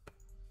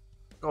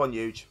 Go on,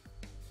 Huge.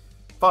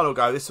 Final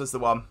go. This was the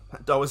one.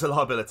 Dole was a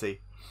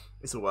liability.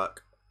 This will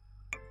work.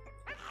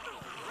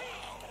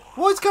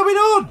 What's going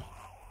on?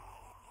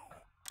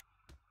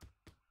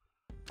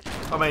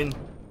 I mean,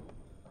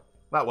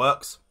 that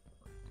works.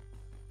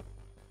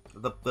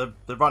 The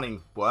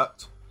running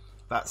worked.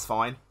 That's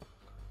fine.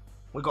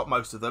 We got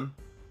most of them.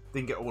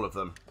 Didn't get all of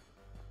them.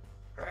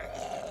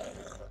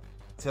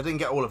 See, I didn't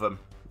get all of them.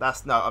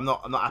 That's no. I'm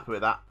not happy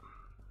with that.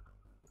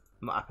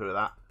 I'm not happy with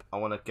that. I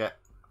want to get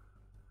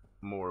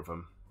more of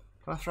them.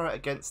 Can I throw it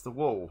against the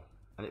wall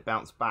and it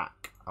bounce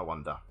back? I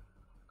wonder.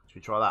 Should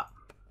we try that?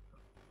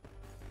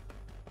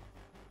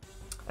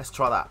 Let's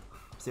try that.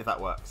 See if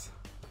that works.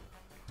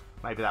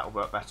 Maybe that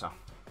will work better.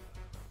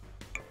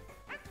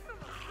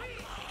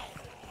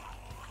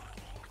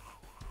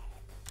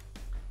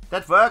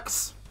 That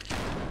works.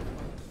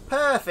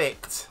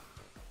 Perfect.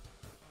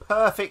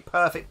 Perfect,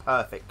 perfect,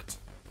 perfect.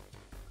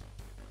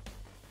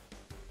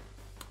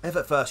 If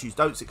at first you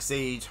don't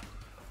succeed,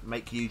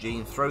 make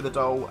Eugene throw the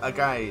Dole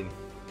again.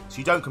 So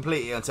you don't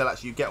complete it until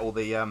actually you get all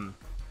the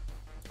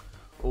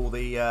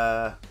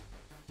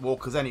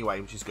walkers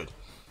anyway, which is good.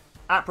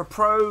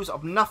 Apropos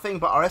of nothing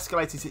but our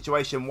escalating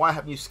situation, why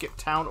haven't you skipped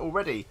town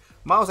already?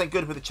 Miles ain't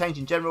good with the change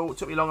in general. It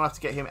took me long enough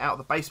to get him out of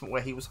the basement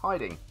where he was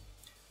hiding.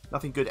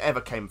 Nothing good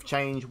ever came of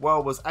change.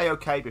 World was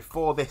A-okay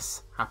before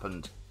this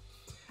happened.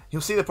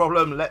 You'll see the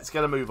problem. Let's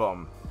get a move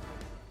on.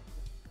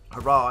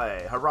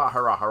 Hurrah, hurrah,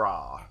 hurrah,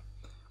 hurrah.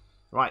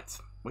 Right,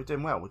 we're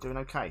doing well. We're doing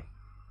okay.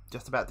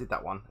 Just about did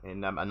that one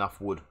in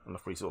enough wood,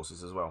 enough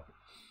resources as well.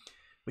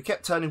 We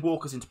kept turning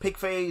walkers into pig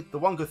feed. The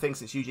one good thing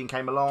since Eugene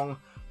came along.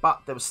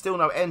 But there was still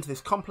no end to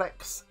this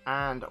complex.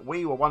 And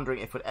we were wondering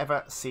if we'd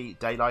ever see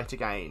daylight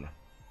again.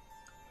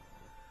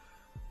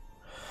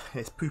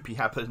 This poopy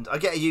happened. I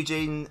get it,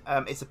 Eugene.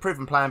 It's a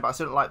proven plan, but I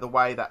still don't like the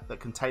way that the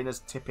container's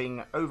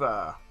tipping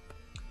over.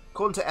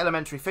 According to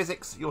elementary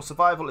physics, your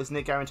survival is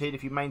near guaranteed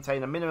if you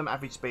maintain a minimum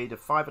average speed of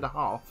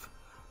 5.5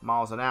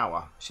 miles an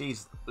hour.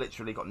 She's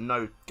literally got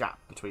no gap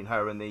between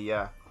her and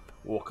the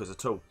walkers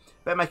at all.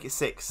 Better make it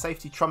 6.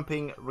 Safety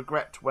trumping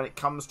regret when it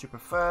comes to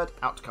preferred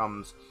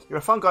outcomes. You're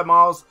a fun guy,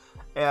 Miles.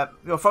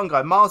 You're a fun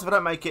guy. Miles, if I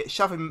don't make it,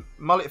 shove him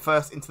mullet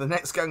first into the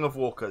next gang of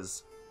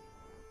walkers.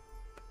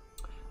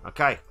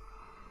 Okay.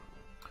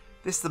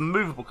 This is the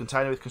movable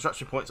container with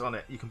construction points on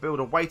it. You can build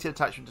a weighted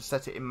attachment to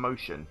set it in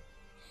motion.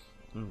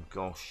 Oh,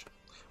 gosh.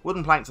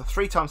 Wooden planks are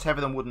 3 times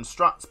heavier than wooden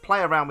struts. Play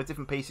around with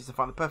different pieces to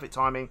find the perfect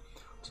timing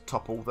to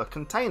topple the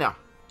container.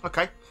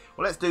 Okay,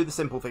 well, let's do the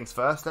simple things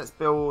first. Let's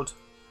build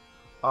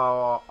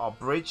our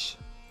bridge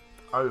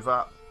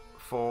over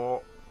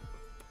for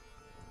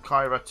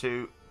Kyra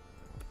to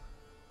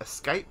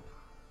escape.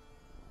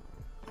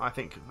 I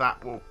think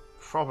that will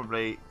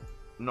probably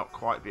not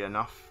quite be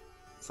enough.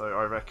 So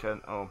I reckon...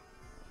 Oh.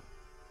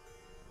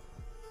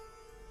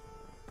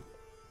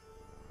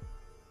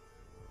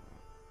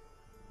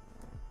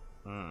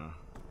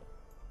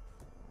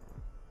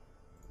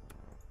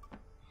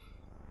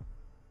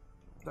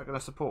 Is that going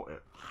to support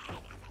it?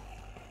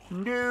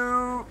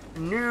 No,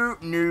 no,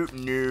 no,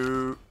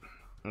 no.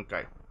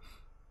 Okay.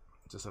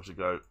 Just have to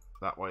go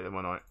that way then,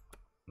 won't I?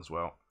 As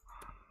well.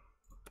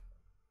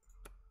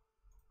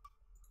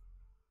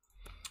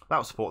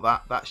 That'll support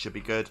that. That should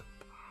be good.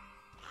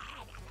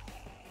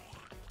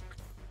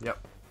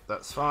 Yep,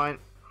 that's fine.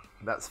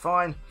 That's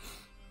fine.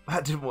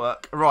 That didn't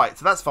work. Right,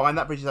 so that's fine.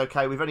 That bridge is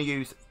okay. We've only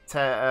used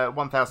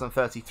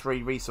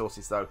 1,033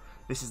 resources, though.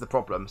 This is the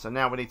problem. So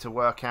now we need to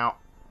work out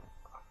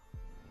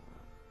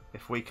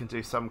if we can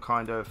do some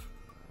kind of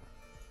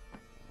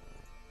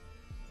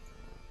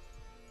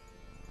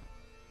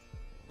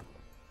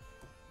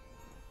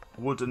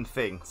wooden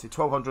thing. See,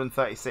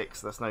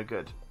 1236, that's no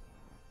good.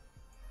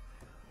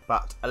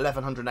 But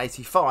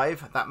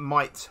 1185, that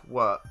might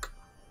work.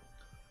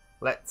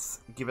 Let's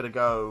give it a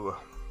go.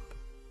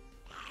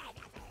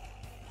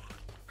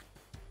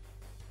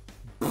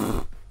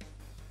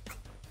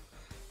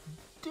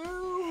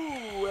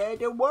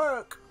 It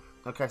work.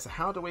 Okay, so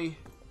how do we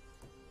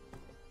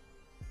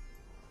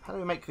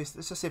make this?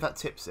 Let's just see if that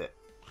tips it.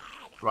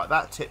 Right,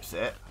 that tips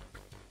it.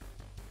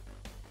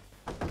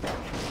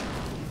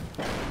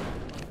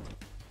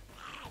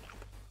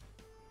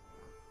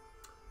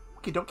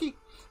 Okie dokie.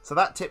 So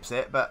that tips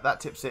it, but that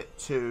tips it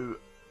too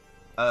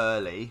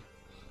early.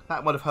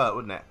 That would have hurt,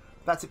 wouldn't it?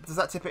 Does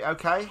that tip it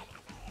okay?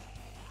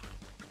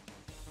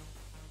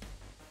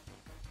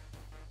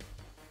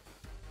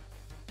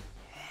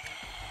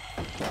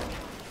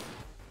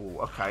 Oh,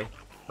 okay.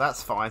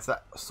 That's fine. So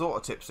that sort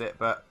of tips it,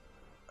 but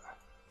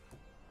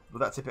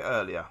would that tip it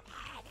earlier?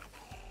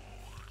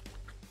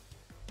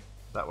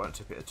 That won't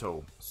tip it at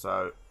all.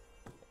 So,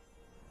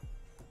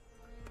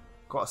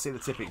 got to see the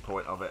tipping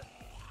point of it.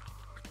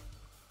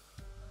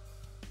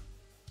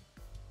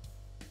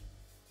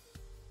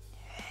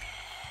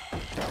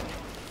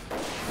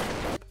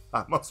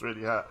 That must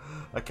really hurt.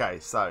 Okay,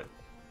 so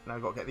now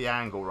we've got to get the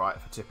angle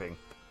right for tipping.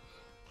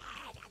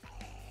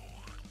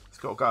 It's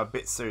got to go a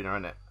bit sooner,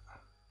 isn't it?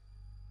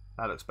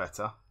 That looks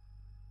better.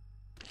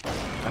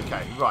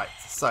 Okay, right.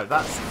 So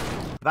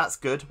that's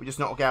good. We just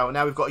not go.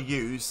 Now we've got to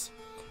use.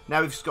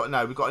 Now we've just got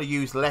we've got to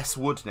use less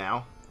wood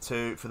now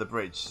for the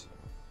bridge.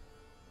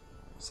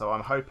 So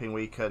I'm hoping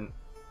we can.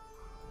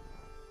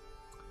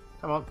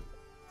 Come on.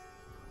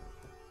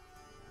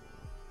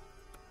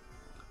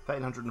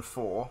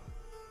 1304.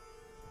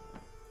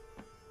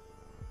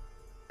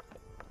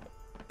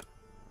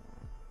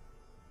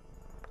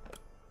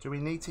 Do we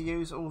need to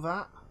use all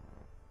that?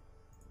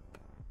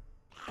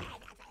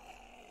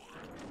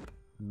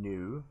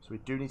 No. So we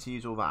do need to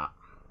use all that.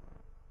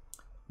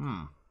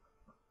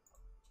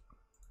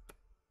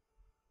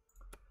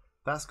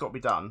 That's got to be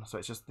done. So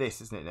it's just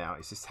this, isn't it now?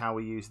 It's just how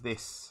we use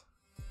this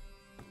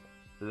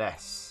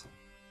less.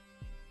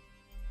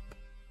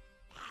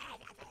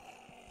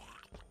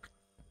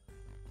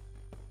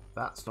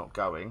 That's not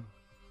going.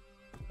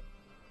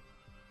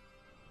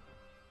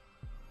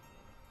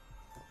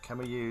 Can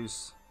we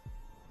use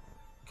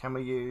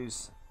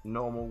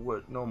normal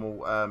wood,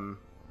 can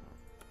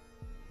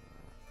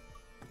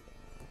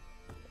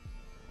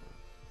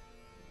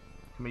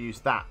we use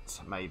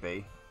that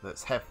maybe? Will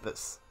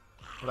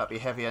that be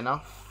heavy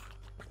enough?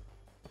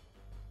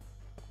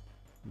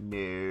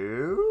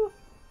 No.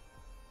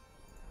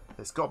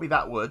 It's got to be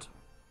that wood.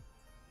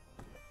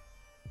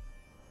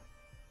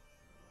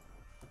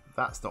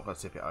 That's not going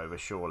to tip it over,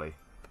 surely.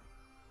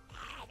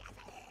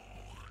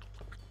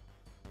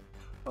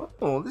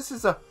 Oh, this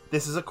is a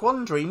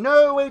quandary.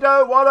 No, we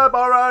don't want to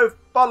borrow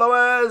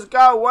followers.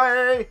 Go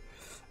away.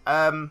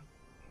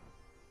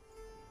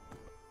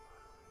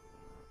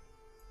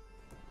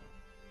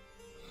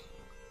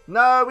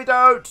 No, we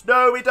don't.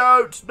 No, we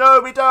don't.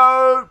 No, we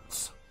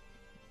don't.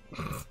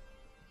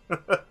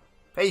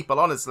 People,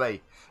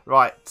 honestly.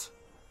 Right.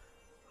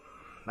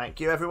 Thank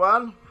you,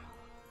 everyone.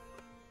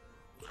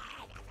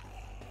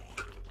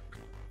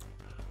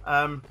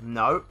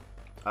 No.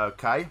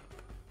 Okay.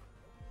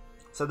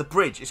 So the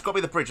bridge. It's got to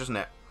be the bridge, isn't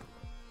it?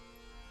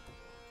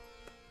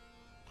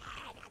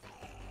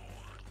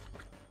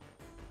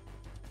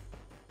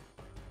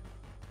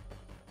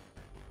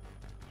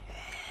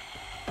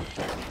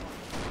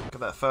 Look at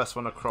that first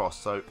one across,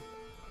 so...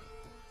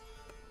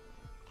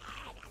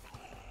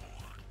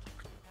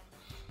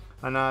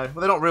 I know. Well,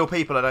 they're not real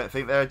people, I don't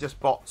think. They're just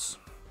bots.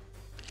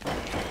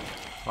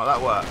 Well,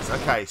 that works.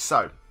 Okay,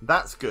 so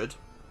that's good.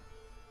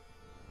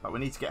 But we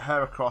need to get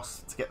her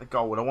across to get the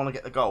gold. I want to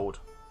get the gold.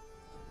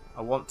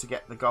 I want to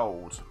get the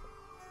gold.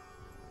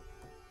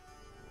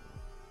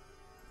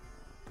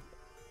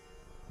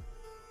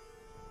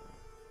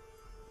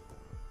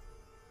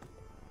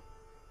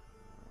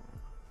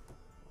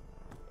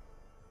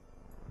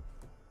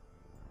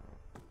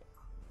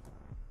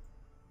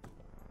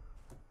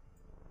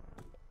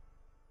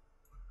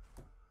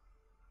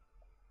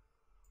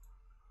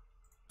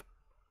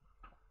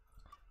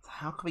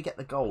 How can we get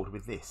the gold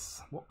with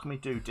this? What can we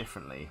do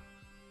differently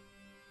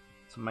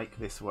to make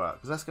this work?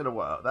 Because that's going to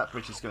work. That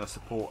bridge is going to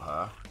support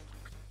her.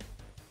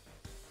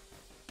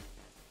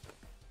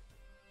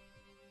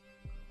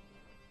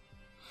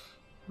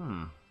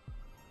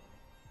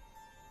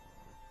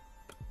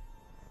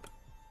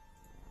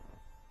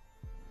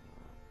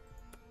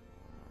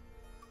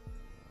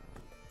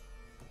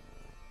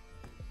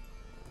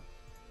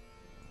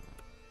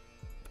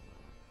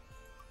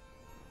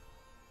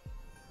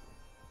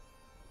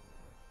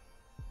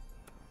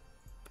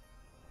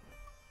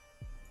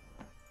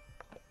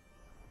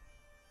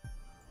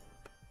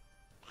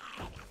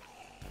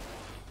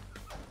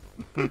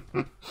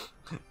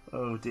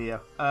 Oh dear.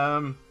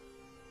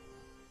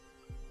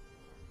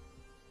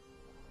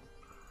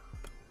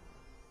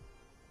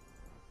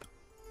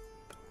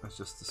 Let's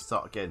just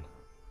start again.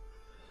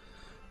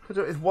 Could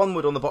do it with one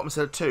wood on the bottom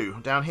instead of two.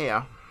 Down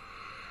here.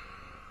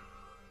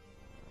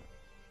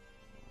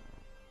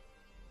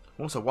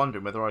 I'm also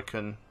wondering whether I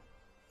can...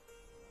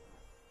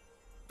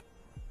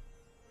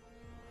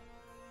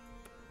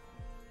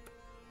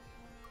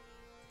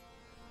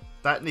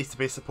 That needs to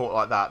be a support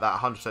like that. That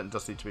 100%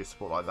 does need to be a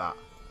support like that.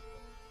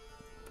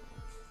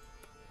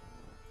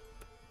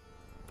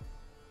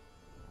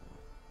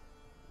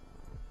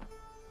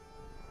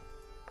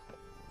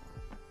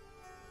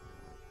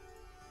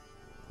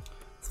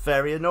 It's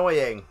very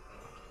annoying.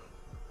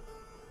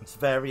 It's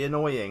very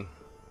annoying.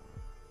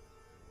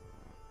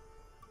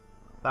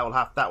 That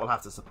will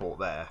have to support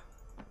there.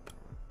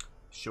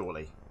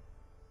 Surely.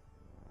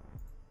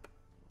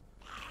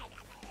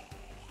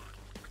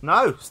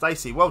 No,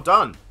 Stacey, well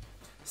done.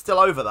 Still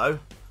over though.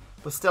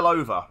 We're still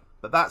over.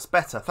 But that's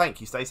better.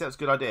 Thank you, Stacey. That's a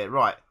good idea.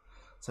 Right.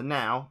 So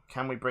now,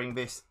 can we bring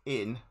this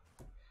in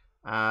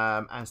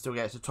and still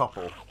get it to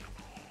topple?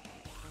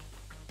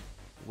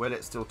 Will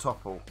it still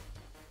topple?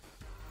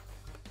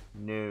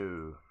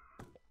 No.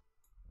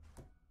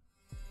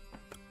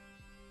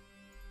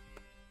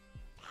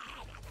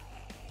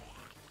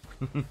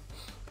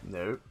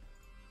 No.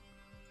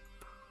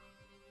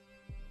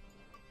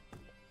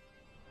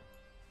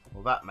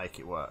 Will that make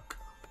it work?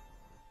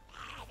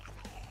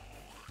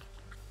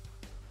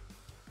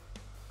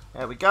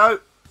 There we go.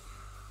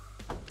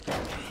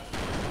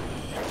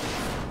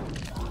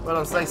 Well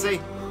done, Stacey.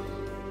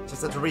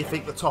 Just had to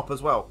rethink the top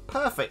as well.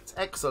 Perfect.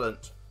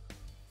 Excellent.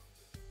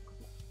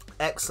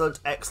 Excellent,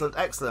 excellent,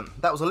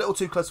 excellent. That was a little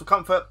too close for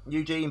comfort,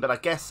 Eugene, but I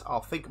guess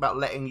I'll think about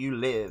letting you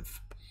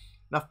live.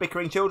 Enough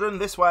bickering, children.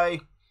 This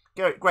way.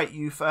 Great.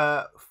 You've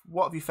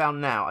what have you found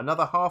now?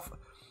 Another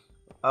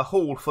a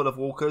haul full of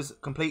walkers,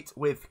 complete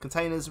with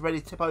containers ready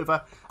to tip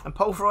over and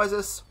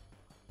pulverizers.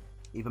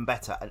 Even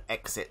better, an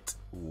exit.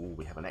 Ooh,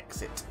 we have an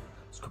exit.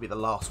 This could be the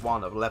last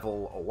one of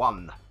level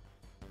 1.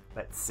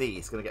 Let's see.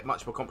 It's going to get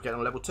much more complicated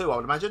on level 2, I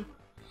would imagine.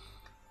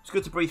 It's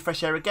good to breathe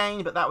fresh air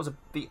again, but that was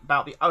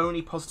about the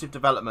only positive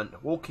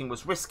development. Walking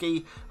was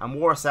risky and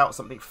wore us out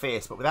something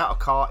fierce, but without a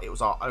car, it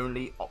was our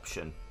only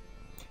option.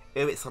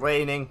 Ew, it's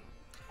raining.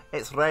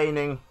 It's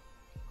raining.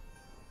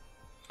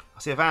 I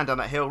see a van down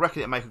that hill.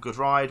 Reckon it'll make a good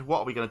ride. What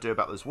are we going to do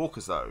about those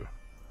walkers, though?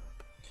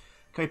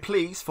 Can we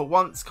please, for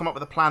once, come up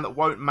with a plan that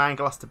won't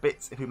mangle us to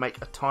bits if we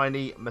make a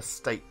tiny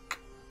mistake?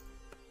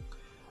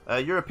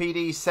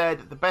 Europd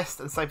said the best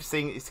and safest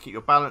thing is to keep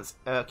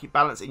keep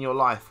balance in your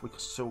life. We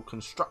shall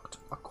construct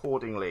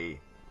accordingly.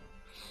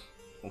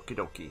 Okie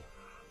dokie.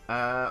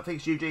 I think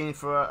it's Eugene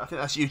for. I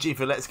think that's Eugene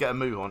for. Let's get a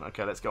move on.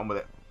 Okay, let's get on with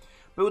it.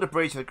 Build a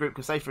bridge so the group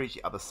can safely reach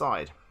the other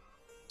side.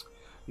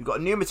 You've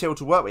got a new material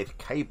to work with.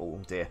 Cable,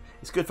 dear.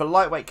 It's good for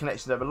lightweight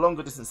connections over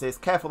longer distances.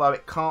 Careful though,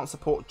 it can't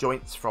support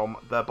joints from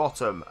the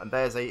bottom. And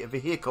there's a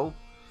vehicle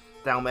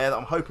down there that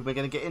I'm hoping we're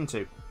going to get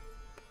into.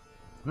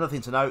 Another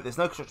thing to note, there's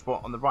no construction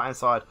point on the right hand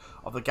side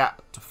of the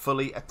gap to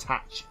fully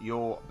attach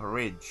your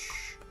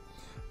bridge.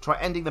 Try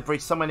ending the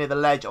bridge somewhere near the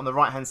ledge on the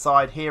right hand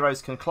side.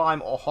 Heroes can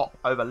climb or hop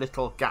over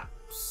little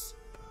gaps.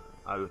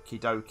 Okie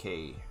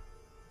dokie.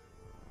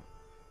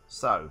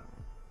 So,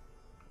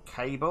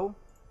 cable.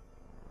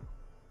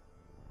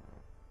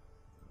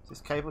 Is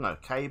this cable? No,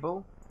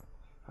 cable.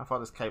 How far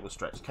does cable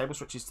stretch? Cable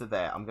stretches to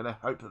there. I'm going to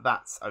hope that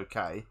that's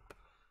okay.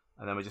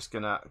 And then we're just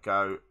going to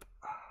go...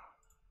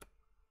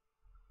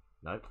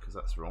 Nope, because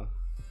that's wrong.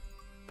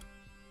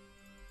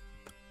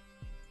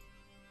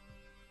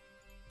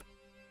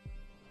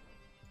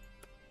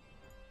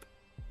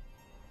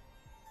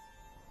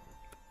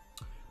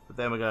 But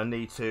then we're going to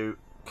need to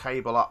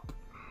cable up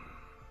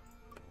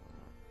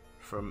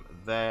from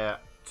there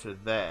to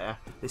there.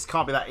 This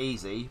can't be that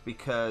easy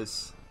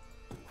because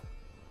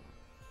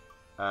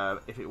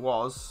if it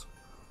was,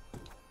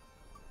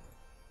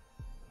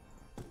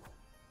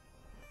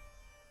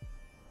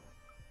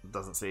 that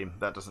doesn't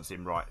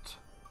seem right.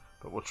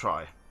 But we'll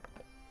try.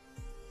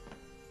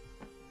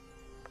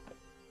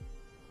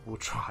 We'll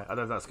try. I don't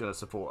know if that's going to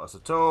support us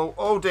at all.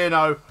 Oh dear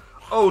no.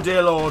 Oh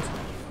dear lord.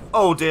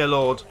 Oh dear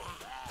lord.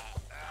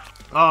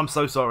 Oh, I'm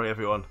so sorry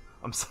everyone.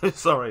 I'm so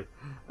sorry.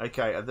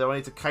 Okay, and do I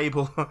need to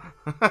cable?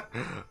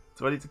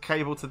 Do I need to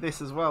cable to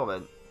this as well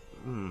then?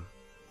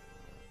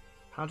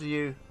 How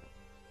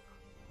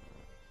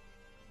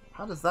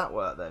does that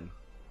work then?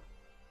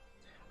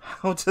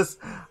 How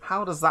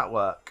does that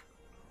work?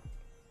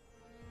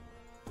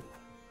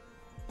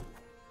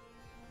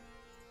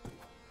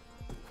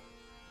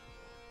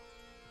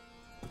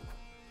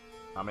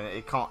 I mean,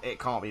 it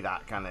can't be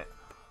that, can it?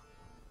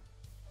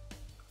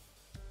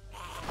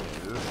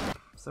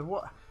 So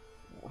what?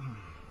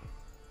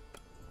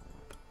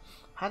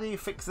 How do you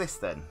fix this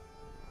then?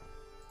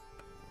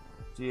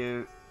 Do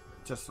you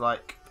just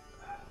like?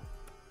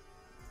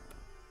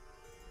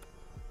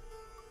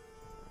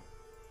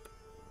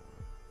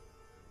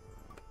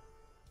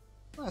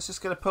 Oh, it's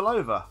just going to pull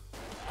over.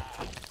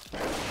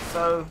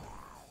 So,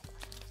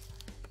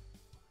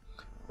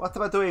 what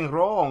am I doing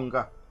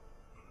wrong?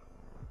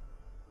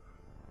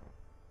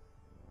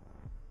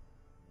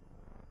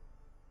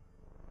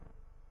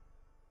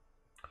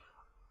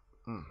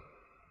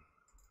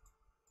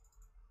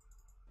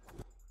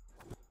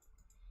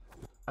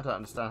 I don't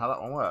understand how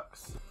that one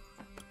works.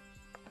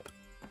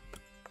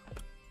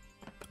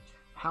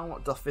 How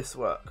doth this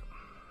work?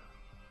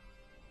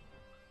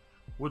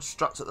 Wood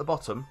struts at the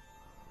bottom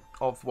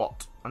of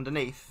what?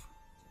 Underneath?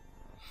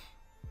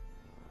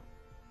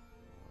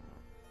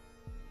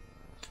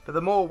 But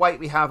the more weight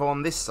we have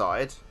on this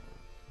side,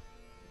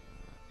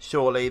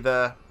 surely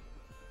the...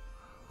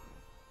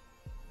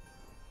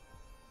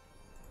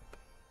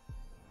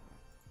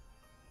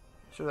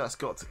 Sure, that's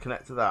got to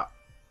connect to that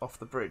off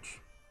the bridge.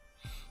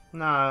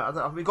 No, I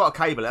don't, we've got a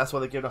cable. That's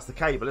why they're giving us the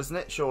cable, isn't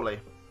it? Surely.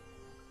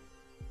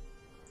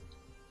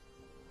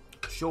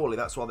 Surely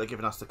that's why they're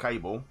giving us the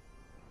cable.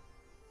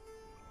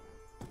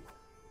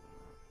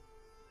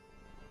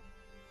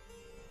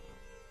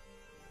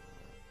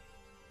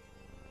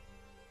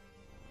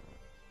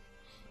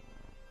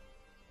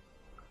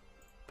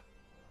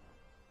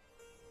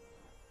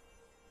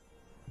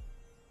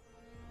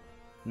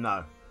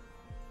 No.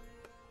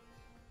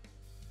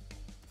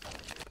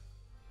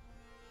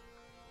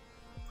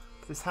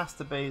 This has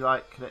to be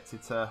like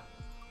connected to...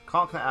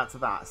 Can't connect out to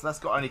that, so that's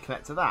got to only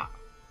connect to that.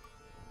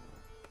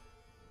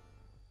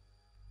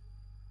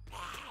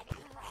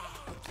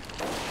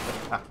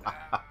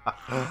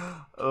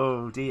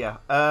 Oh dear.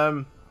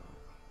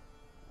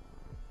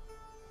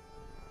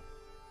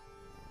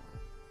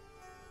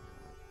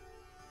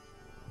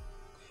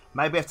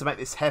 Maybe I have to make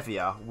this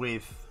heavier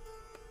with...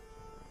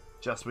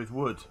 just with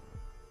wood.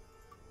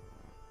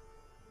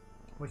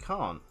 We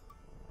can't.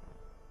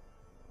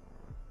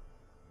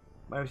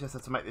 Maybe we just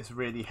have to make this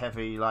really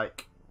heavy,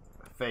 like,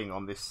 thing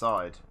on this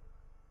side.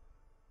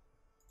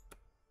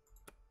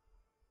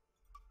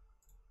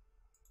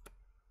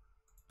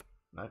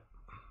 No.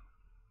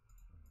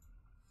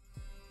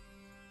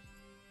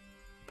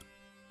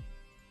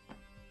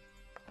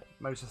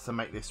 Maybe just to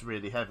make this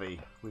really heavy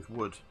with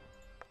wood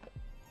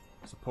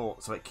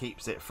support so it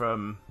keeps it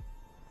from...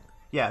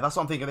 Yeah, that's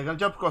what I'm thinking. They're going to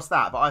jump across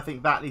that, but I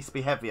think that needs to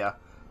be heavier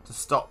to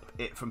stop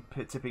it from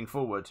tipping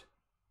forward.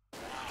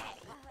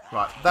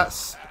 Right,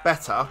 that's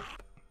better.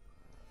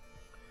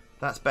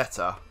 That's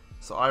better.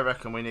 So I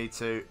reckon we need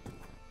to...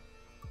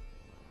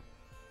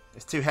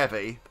 It's too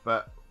heavy,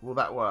 but will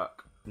that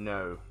work?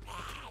 No.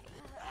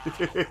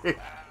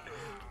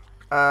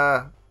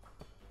 I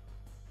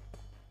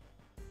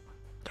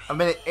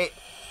mean,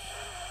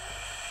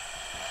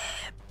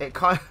 it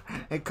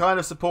kind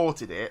of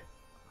supported it.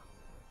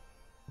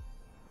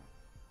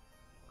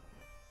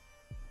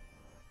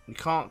 You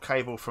can't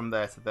cable from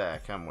there to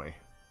there, can we?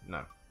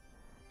 No.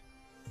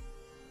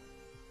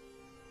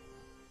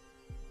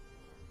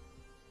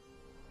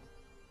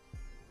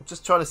 I'm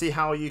just trying to see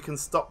how you can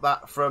stop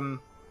that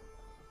from...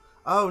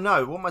 Oh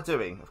no, what am I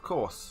doing? Of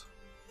course.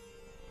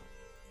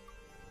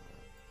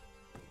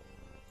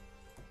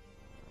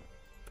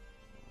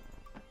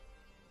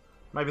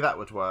 Maybe that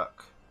would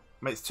work.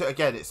 I mean, it's too...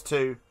 Again, it's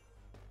too...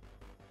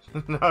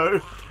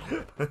 No.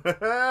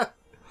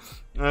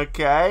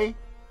 Okay.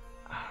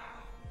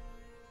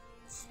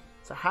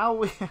 So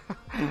how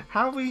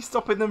are we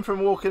stopping them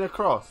from walking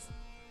across?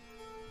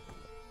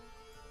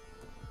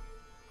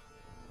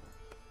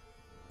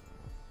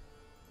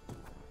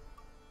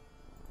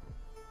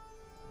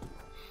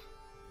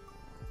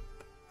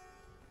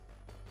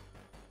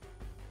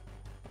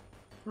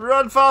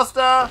 Run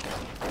faster!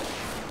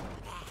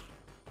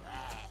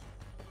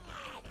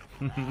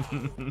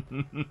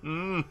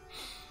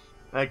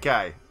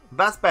 Okay,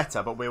 that's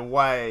better, but we're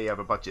way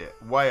over budget.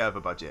 Way over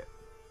budget.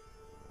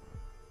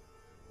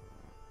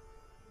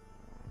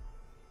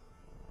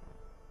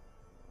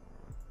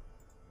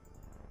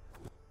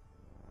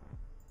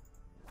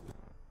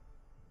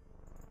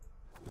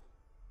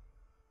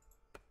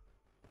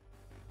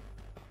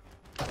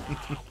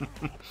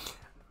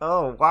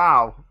 Oh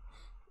wow.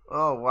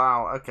 Oh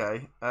wow,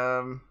 okay.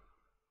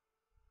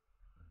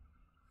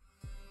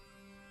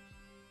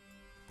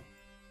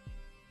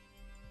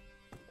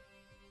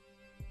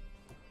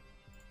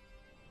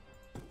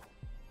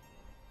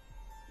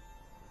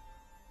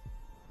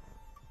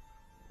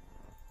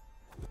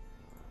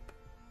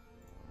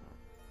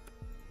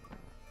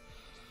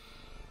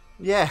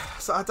 Yeah,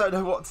 so I don't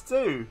know what to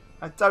do.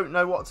 I don't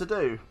know what to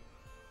do.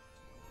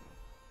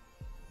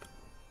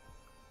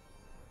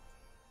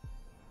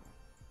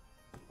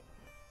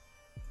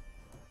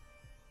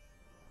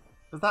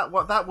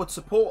 That would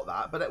support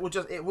that, but it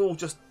will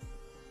just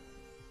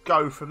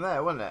go from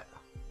there, won't it?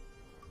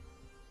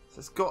 So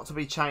it's got to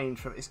be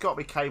changed from... It's got to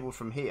be cabled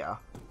from here,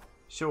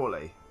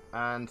 surely,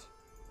 and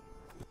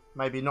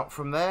maybe not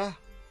from there.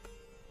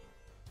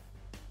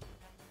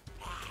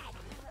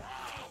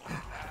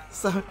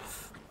 So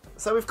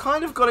we've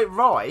kind of got it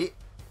right.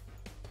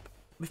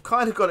 We've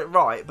kind of got it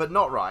right, but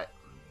not right.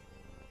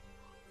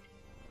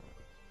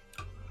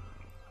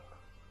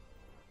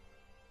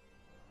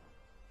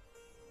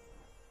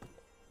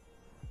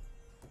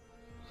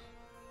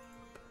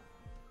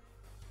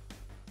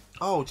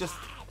 Oh, just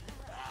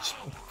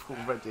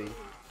already.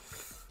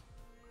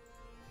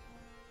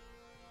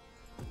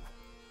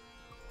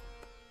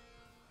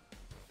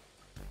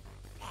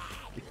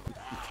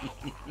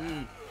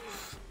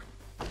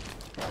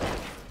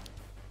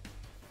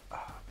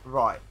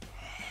 Right.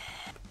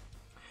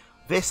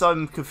 This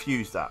I'm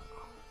confused at.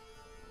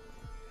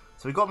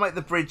 So we've got to make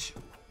the bridge.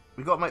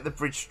 We've got to make the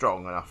bridge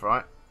strong enough,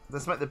 right?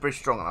 Let's make the bridge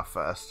strong enough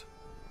first.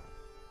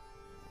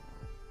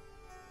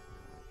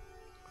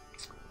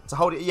 To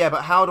hold it, yeah,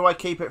 but how do I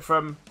keep it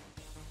from...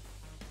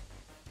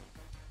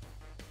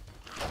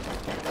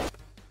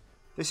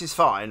 This is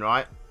fine,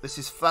 right?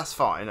 That's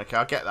fine, okay,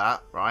 I get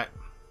that, right?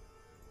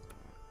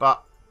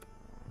 But...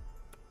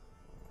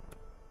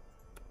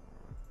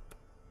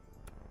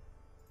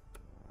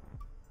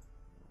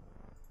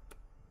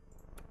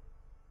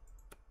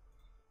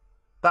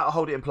 that'll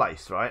hold it in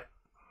place, right?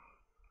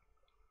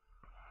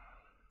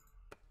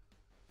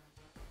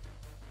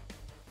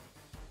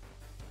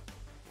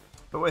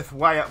 But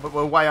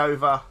we're way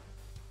over.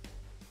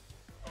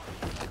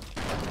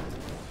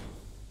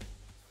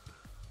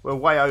 We're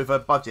way over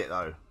budget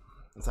though.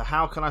 So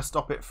how can I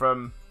stop it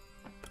from?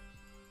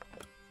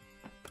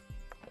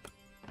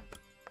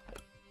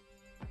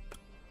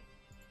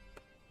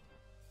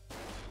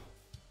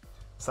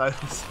 So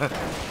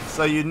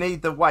you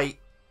need the weight.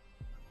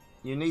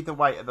 You need the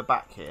weight at the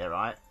back here,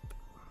 right?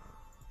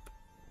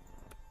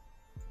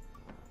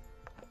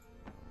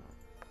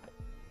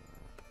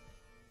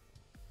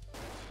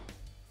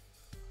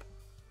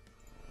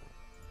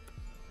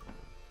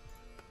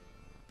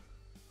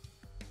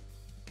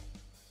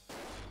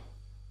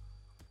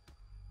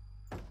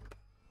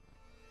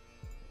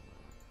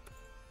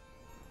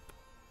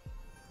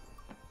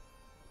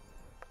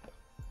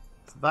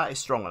 So that is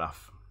strong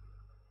enough.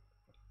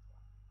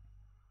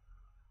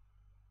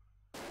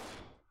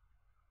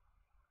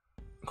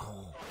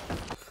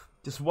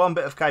 Just one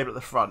bit of cable at the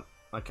front.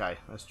 Okay,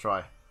 let's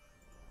try.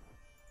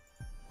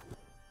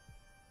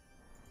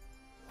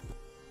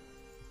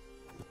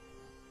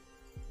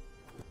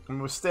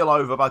 And we're still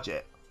over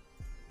budget.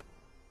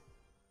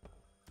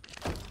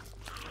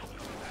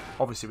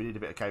 Obviously, we need a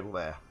bit of cable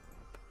there.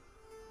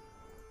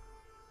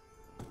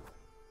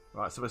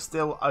 Right, so we're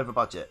still over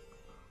budget.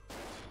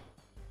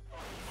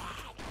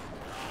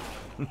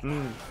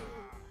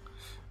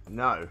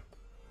 No.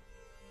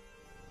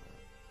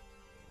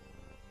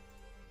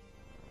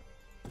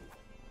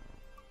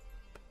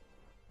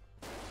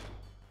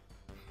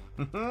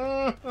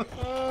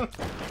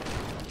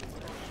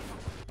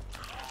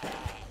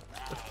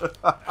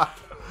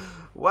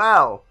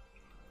 Wow,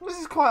 this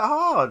is quite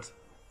hard.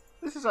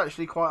 This is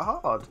actually quite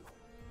hard.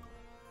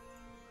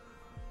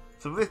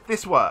 So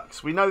this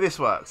works. We know this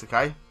works,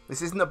 okay?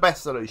 This isn't the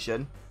best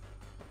solution,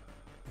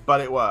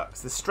 but it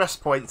works. The stress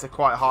points are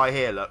quite high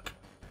here, look.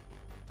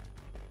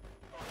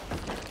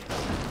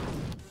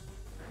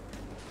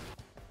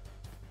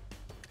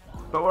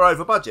 But we're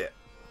over budget.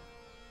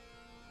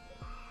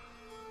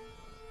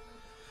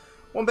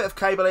 One bit of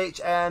cable each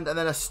end, and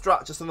then a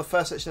strut just on the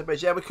first section of the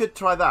bridge. Yeah, we could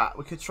try that.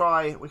 We could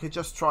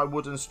just try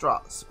wooden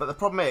struts. But the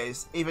problem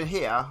is, even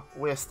here,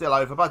 we're still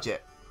over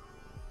budget.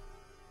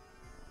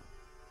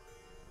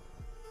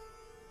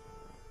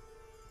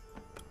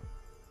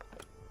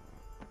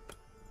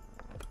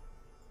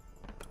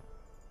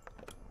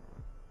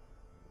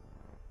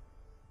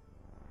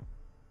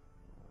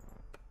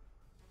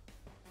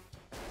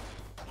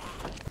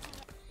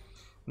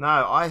 No,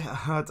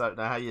 I don't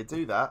know how you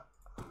do that.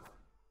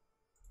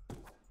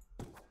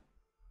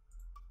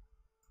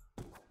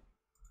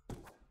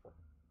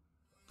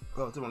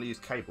 Oh, I didn't want to use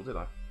cable, did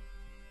I?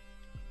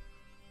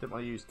 Didn't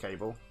want to use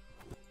cable.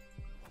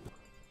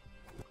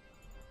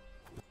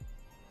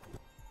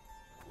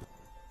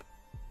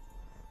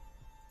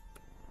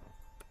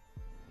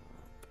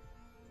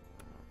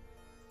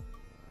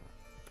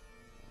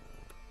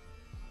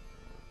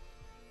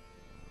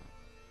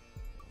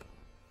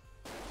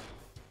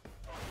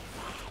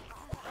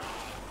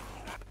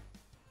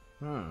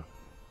 Hmm.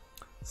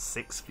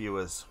 6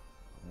 viewers.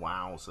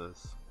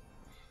 Wowzers.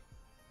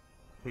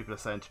 People are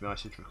saying to me I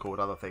should record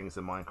other things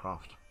in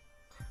Minecraft.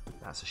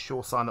 That's a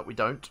sure sign that we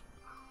don't.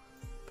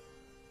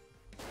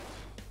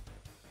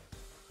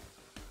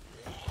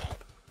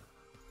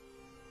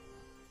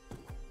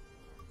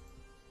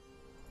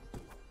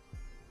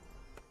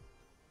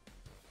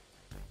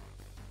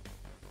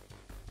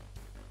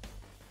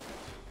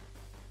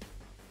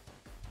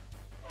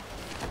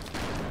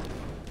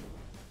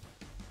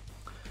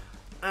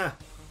 I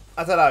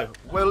don't know.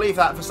 We'll leave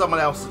that for someone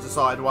else to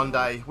decide one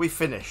day. We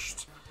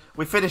finished.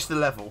 We finished the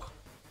level.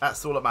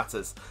 That's all that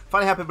matters.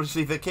 Funny how people just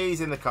leave their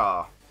keys in the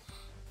car.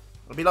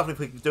 It'd be lovely if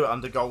we could do it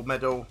under gold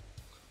medal.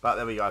 But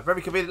there we go.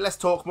 Very convenient. Let's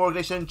talk. More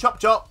ignition. Chop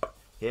chop.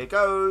 Here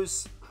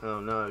goes. Oh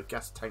no.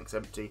 Gas tank's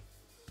empty.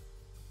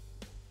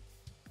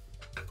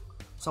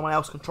 Someone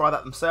else can try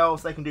that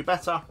themselves. They can do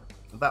better.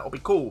 That will be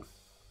cool.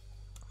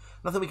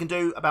 Nothing we can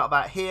do about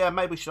that here.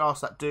 Maybe we should ask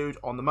that dude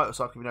on the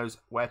motorcycle if he knows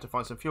where to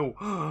find some fuel.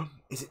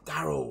 Is it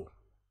Daryl?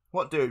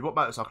 What dude? What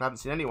motorcycle? I haven't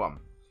seen anyone.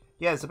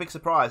 Yeah, it's a big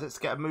surprise. Let's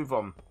get a move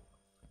on.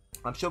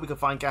 I'm sure we can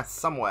find gas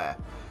somewhere.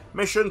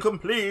 Mission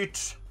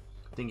complete.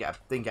 Didn't get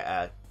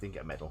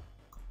a medal.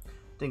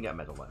 Didn't get a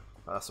medal though.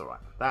 But that's all right.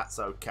 That's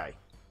okay.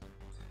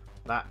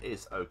 That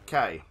is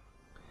okay.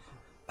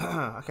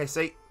 Okay,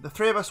 see, the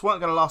three of us weren't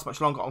going to last much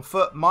longer on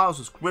foot. Miles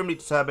was grimly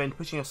determined,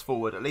 pushing us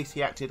forward. At least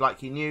he acted like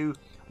he knew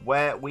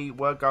where we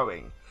were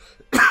going.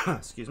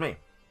 Excuse me.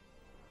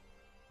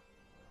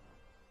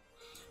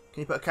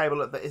 Can you put a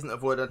cable that isn't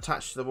avoided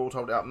attached to the wall to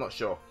hold it up? I'm not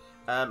sure.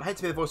 Hate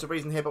to be the voice of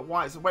reason here, but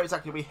where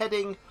exactly are we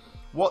heading?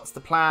 What's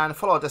the plan?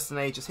 Follow our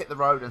destiny. Just hit the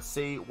road and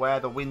see where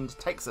the wind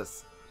takes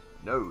us.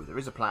 No, there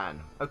is a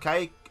plan.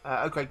 Okay,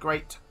 okay,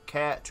 great.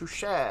 Care to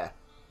share.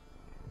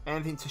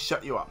 Anything to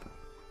shut you up.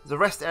 There's a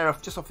rest area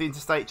just off the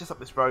interstate, just up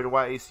this road a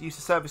ways. Used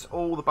to service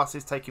all the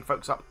buses taking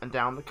folks up and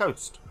down the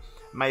coast.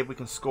 Maybe we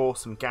can score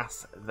some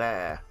gas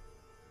there.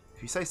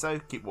 If you say so,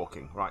 keep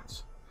walking.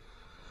 Right.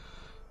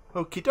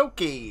 Okie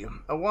dokie.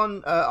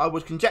 I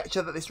would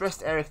conjecture that this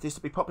rest area is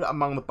to be popular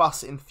among the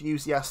bus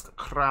enthusiast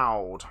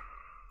crowd.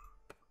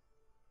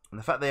 And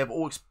the fact they have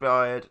all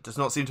expired does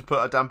not seem to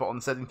put a damper on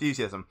said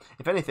enthusiasm.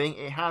 If anything,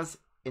 it has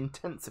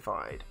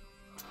intensified.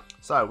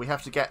 So, we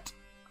have to get...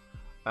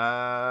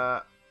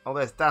 oh,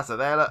 there's Dazza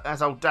there. Look,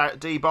 there's old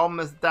D-Bomb.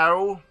 There's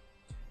Daryl.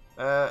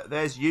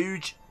 There's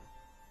Huge.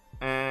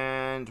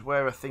 And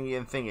where are Thingy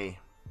and Thingy?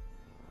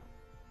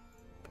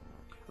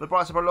 The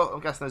bright side, I'm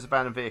guessing those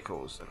abandoned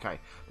vehicles. Okay.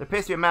 There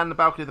appears to be a man on the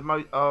balcony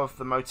of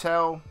the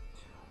motel.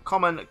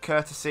 Common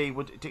courtesy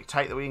would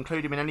dictate that we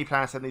include him in any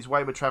plan to send these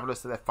wayward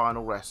travellers to their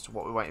final rest.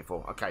 What we're waiting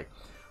for. Okay.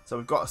 So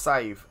we've got to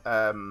save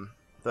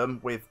them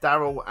with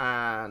Daryl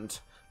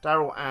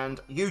and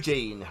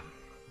Eugene.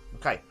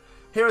 Okay.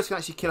 Heroes can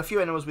actually kill a few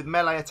enemies with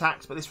melee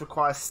attacks, but this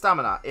requires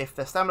stamina. If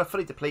their stamina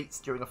fully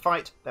depletes during a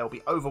fight, they'll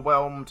be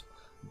overwhelmed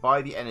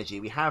by the energy.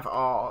 We have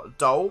our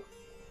doll.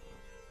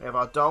 We have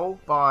our doll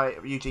by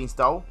Eugene's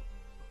doll.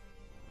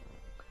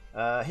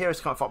 Heroes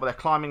can't fight by their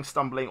climbing,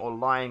 stumbling, or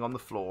lying on the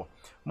floor.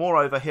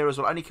 Moreover, heroes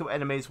will only kill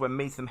enemies when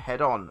meeting them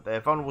head on. They are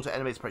vulnerable to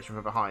enemies approaching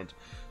from behind.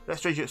 Let's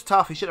Strange looks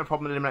tough. He shouldn't have a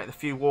problem eliminating the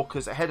few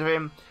walkers ahead of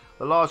him.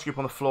 The large group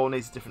on the floor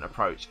needs a different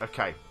approach.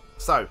 Okay,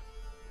 so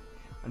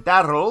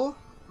Daryl,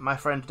 my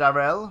friend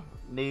Darrell,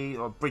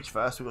 bridge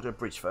first. We've got to do a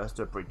bridge first.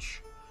 Do a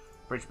bridge.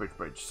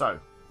 Bridge. So,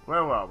 where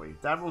are we?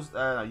 Daryl's,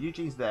 no,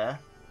 Eugene's there.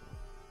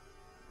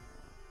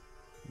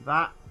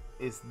 That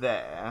is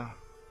there.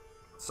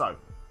 So,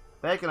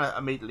 they're going to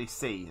immediately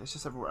see. Let's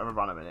just have a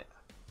run a minute.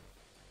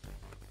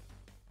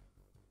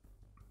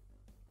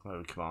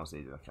 Oh, commands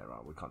needed. Okay,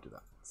 right, we can't do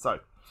that. So,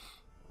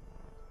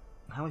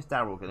 how is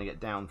Daryl going to get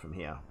down from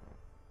here?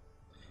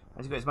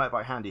 Has he got his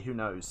motorbike handy? Who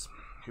knows?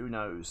 Who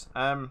knows?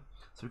 So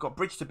we've got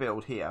bridge to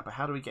build here, but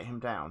how do we get him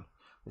down?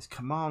 There's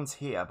commands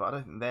here, but I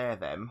don't think they're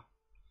them.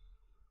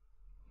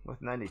 Well,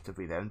 they need to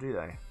be them, do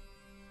they?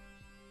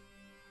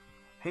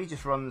 He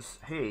just runs.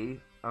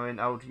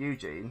 Old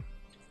Eugene.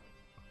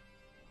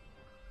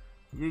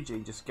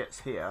 Eugene just gets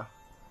here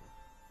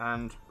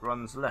and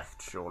runs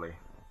left, surely.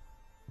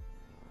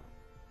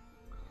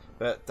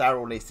 But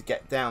Daryl needs to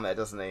get down there,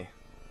 doesn't he?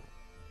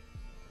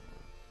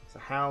 So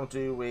how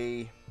do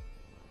we...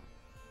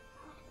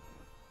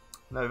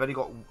 No, we've only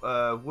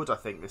got wood, I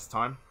think, this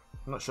time.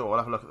 I'm not sure. I'll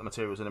have a look at the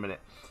materials in a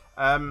minute.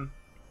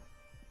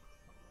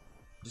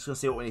 Just going to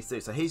see what we need to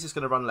do. So he's just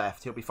going to run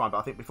left. He'll be fine. But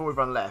I think before we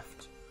run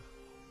left,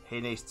 he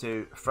needs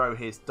to throw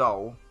his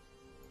doll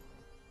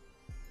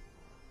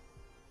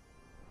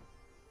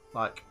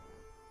like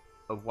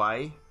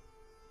away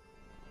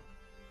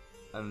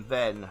and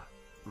then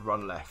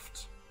run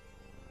left.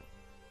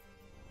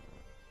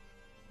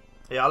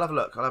 Yeah, I'll have a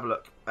look.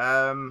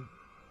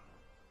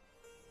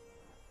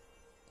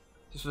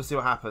 Just to see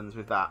what happens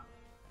with that.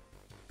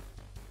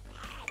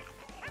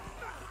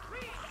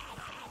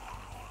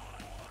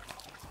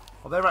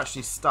 Well, they're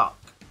actually stuck.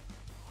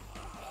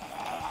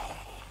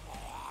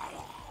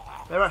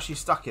 They're actually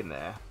stuck in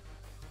there.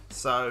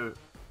 So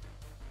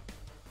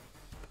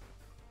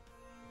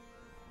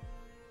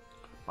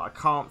I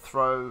can't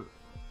throw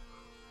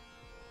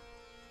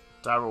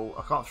Daryl.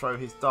 I can't throw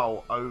his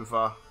doll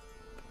over.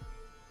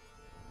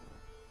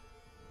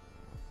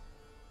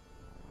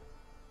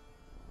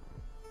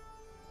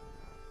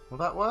 Will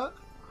that work?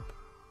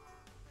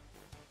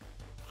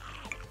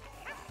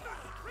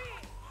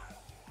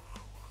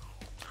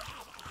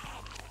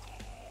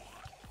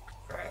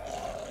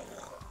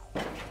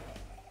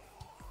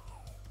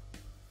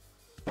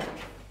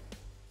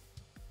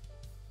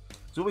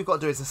 So all we've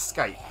got to do is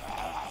escape.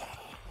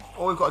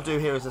 All we've got to do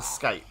here is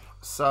escape.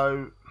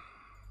 So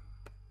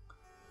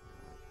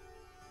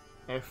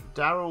if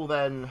Daryl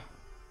then...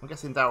 I'm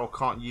guessing Daryl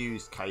can't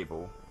use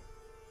cable.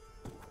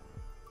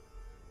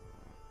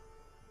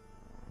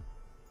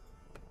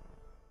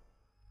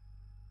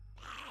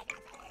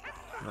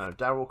 No,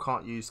 Daryl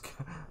can't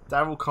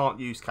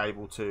use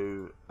cable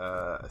to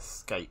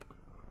escape.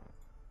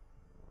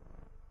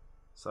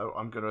 So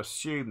I'm going to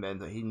assume then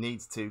that he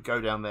needs to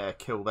go down there,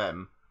 kill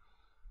them.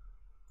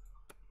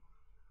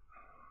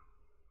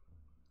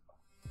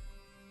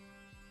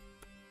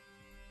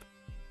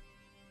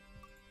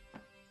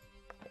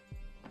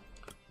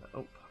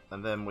 Oh,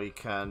 and then we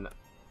can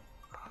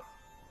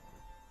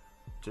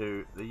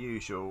do the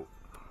usual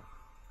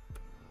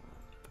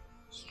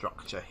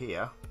structure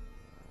here.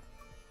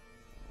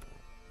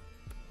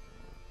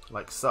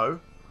 Like so.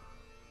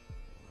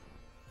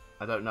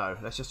 I don't know.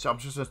 I'm just going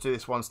to do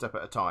this one step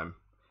at a time.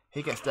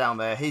 He gets down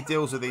there. He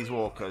deals with these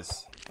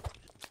walkers.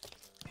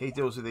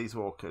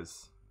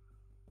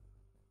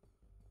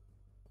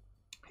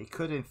 He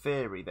could, in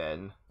theory,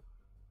 then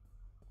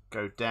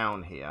go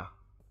down here.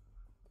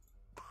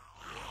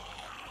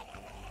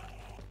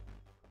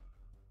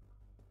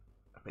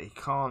 But he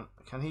can't.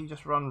 Can he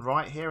just run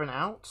right here and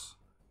out?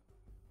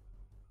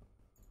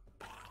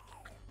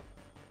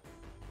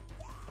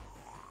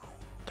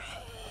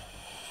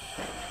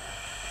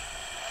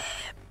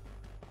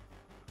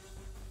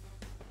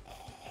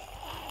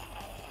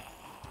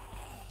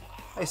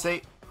 Hey,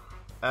 see.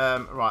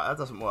 Right, that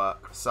doesn't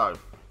work. So,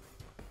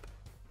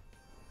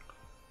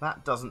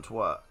 that doesn't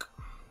work.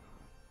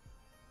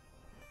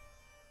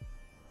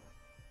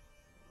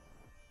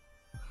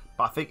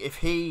 But I think if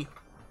he...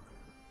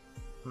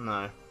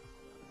 No.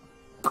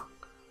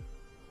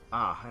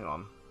 Ah, hang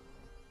on.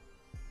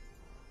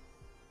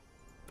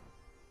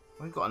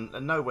 We've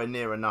got nowhere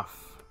near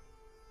enough.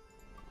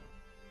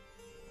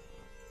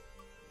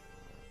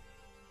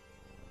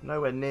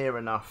 Nowhere near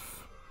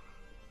enough.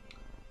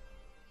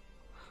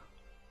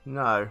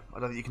 No, I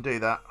don't think you can do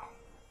that.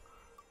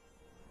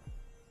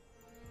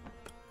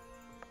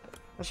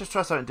 Let's just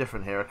try something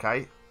different here,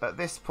 okay? At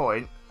this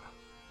point,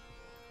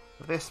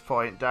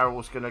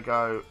 Daryl's going to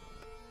go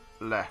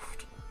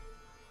left.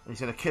 He's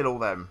going to kill all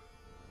them.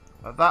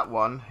 At that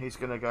one, he's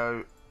going to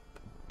go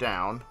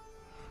down,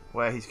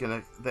 where he's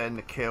going to then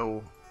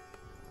kill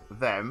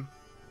them.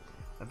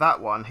 At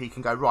that one, he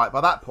can go right.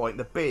 By that point,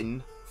 the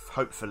bin,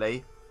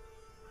 hopefully,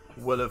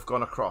 will have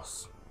gone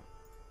across.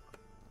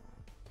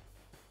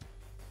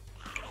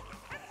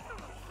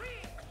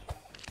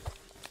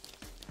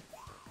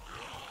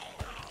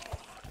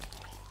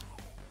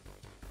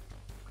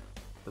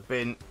 The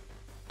bin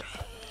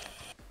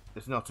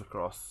is not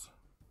across.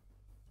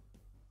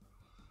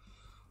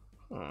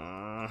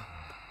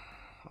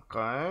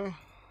 Okay.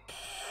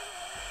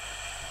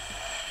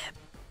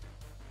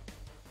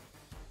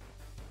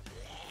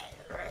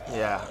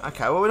 Yeah,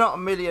 okay. Well, we're not a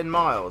million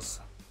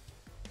miles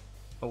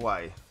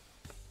away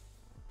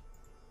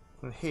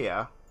from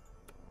here.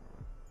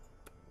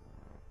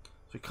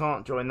 So we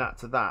can't join that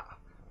to that.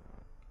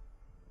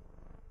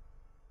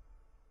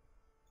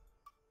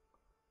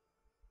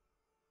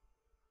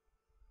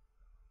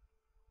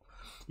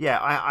 Yeah,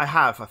 I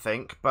have, I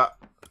think, but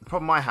the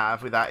problem I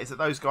have with that is that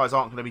those guys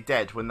aren't going to be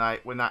dead when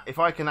that. If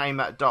I can aim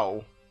that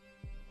doll,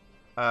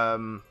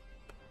 not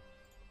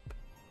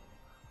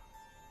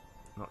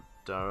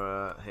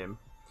him.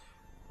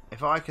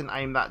 If I can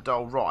aim that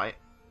doll right,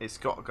 it's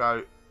got to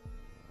go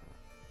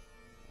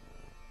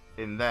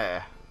in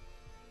there.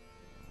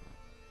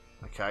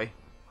 Okay.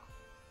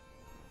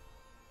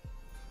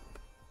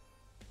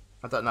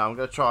 I don't know. I'm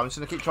going to try. I'm just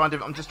going to keep trying.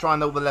 I'm just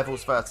trying all the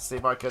levels first to see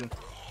if I can.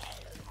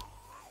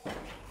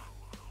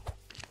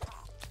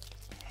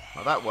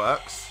 Well, that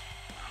works.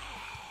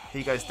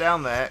 He goes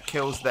down there,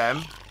 kills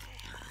them.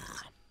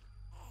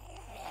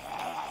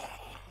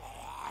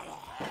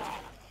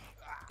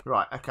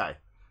 Right, okay.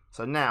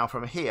 So now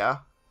from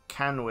here,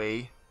 can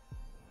we...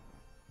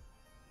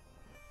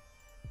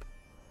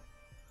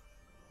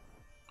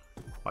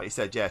 Like you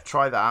said, yeah,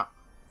 try that.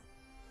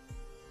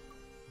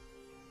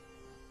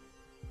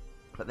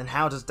 But then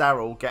how does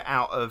Daryl get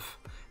out of...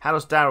 How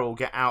does Daryl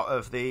get out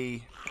of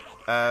the...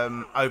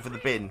 over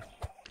the bin?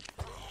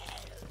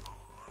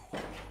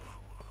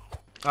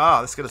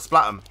 Ah, this is going to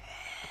splat them.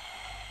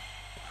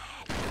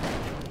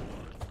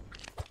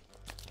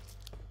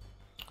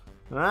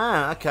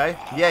 Ah, okay.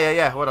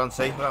 Yeah. Well done,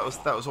 see. That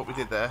was what we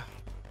did there.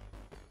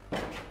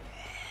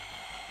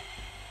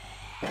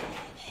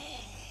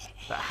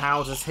 But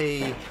how does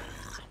he...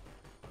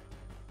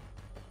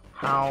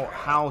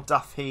 How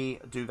doth he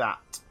do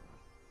that?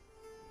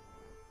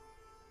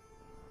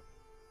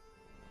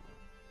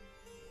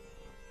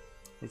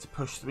 Need to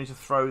push... We need to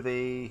throw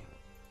the...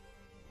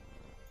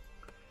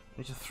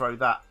 We need to throw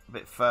that a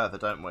bit further,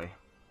 don't we?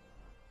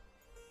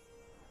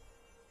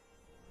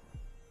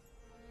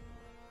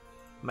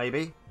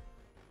 Maybe?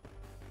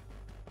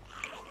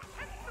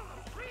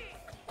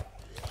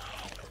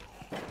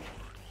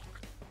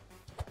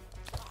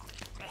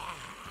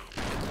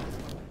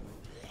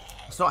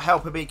 It's not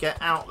helping me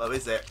get out though,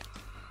 is it?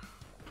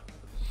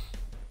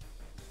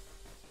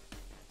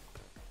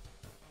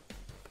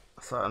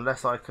 So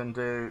unless I can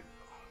do...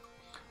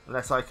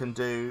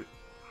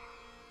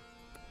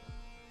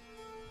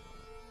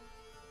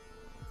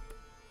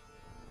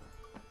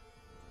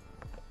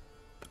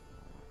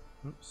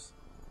 Oops.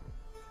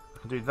 I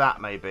can do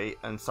that maybe,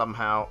 and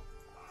somehow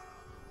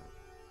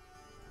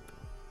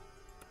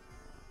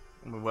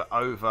we're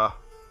over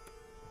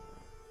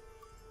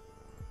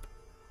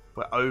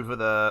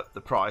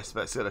the price,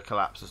 but it's going to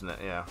collapse, isn't it?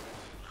 Yeah.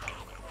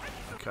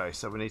 Okay,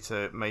 so we need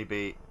to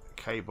maybe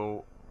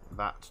cable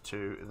that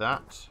to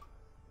that.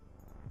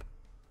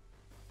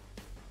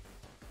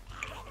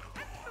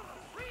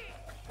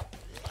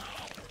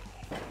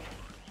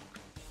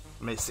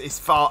 I mean, it's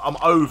far. I'm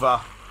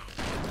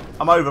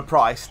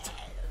overpriced,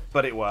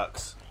 but it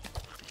works.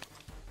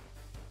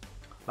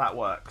 That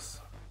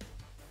works.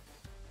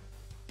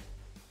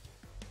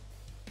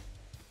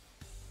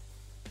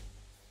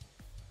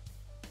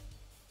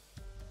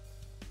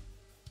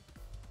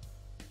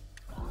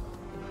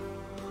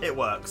 It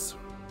works.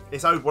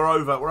 It's over.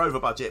 We're over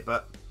budget,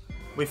 but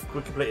we've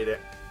completed it.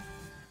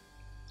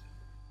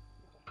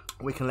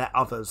 We can let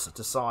others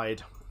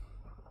decide.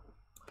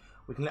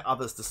 We can let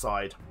others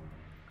decide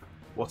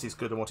what is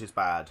good and what is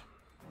bad.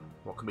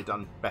 What can be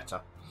done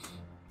better.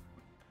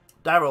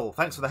 Daryl,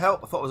 thanks for the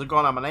help. I thought it was a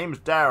goner. My name's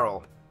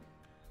Daryl.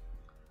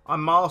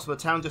 I'm Miles from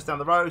the town just down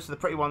the road. So the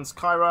pretty one's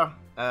Kyra.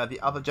 The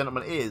other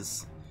gentleman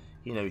is...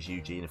 He knows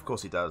Eugene. Of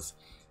course he does.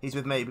 He's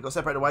with me. We got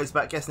separated ways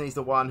back. Guessing he's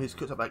the one who's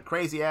cooked up that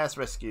crazy ass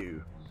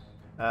rescue.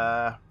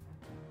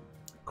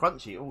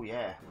 Crunchy. Oh,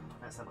 yeah.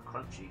 Let's have a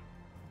crunchy.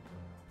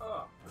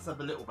 Oh, let's have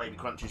the little baby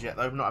crunchies yet,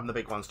 though. Not having the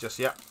big ones just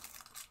yet.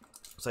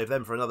 Save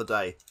them for another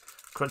day.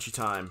 Crunchy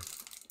time.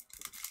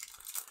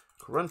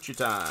 Crunchy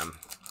time.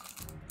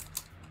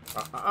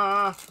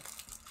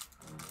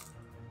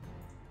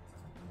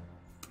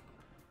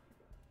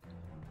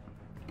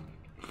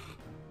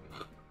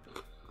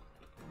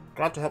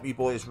 Glad to help you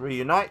boys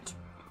reunite.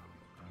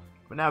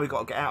 But now we've got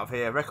to get out of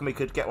here. I reckon we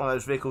could get one of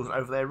those vehicles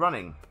over there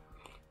running.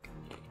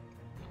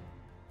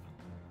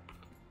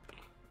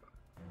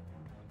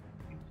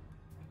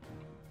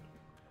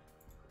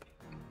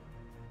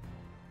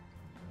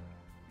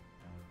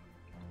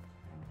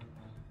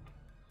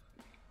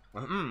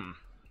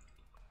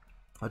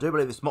 I do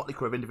believe this motley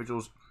crew of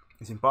individuals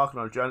is embarking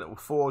on a journey that will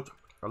forge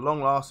a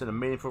long-lasting and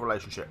meaningful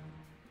relationship.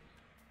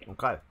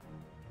 Okay.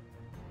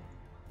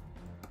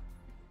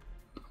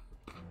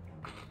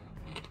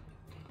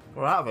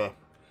 We're out of here.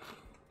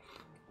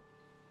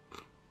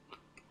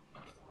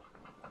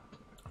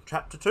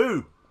 Chapter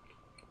 2.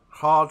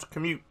 Hard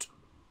commute.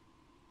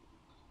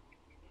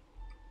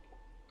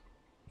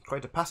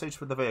 Create a passage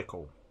for the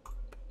vehicle.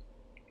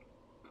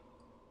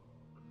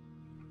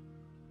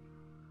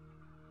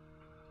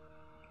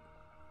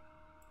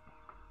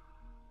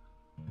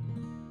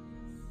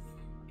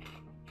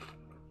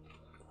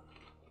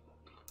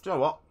 Do you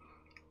know what?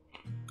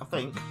 I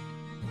think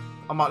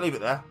I might leave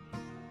it there.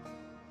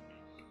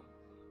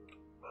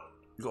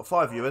 We've got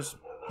 5 viewers,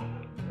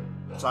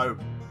 so I'm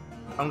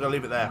going to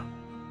leave it there.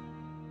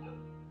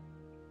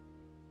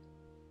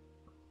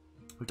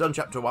 We've done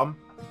chapter 1.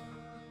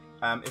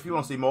 If you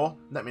want to see more,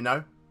 let me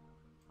know.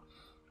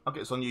 I'll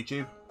get this on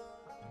YouTube.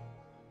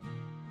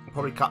 I'll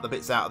probably cut the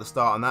bits out at the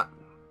start on that.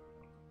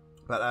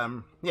 But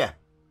yeah,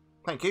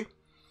 thank you.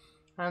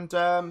 And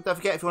don't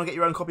forget, if you want to get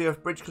your own copy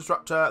of Bridge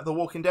Constructor The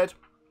Walking Dead,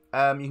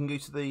 you can go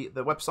to the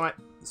website.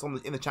 It's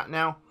in the chat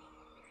now.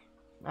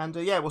 And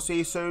yeah, we'll see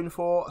you soon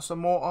for some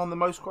more on the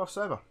Mostcroft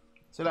server.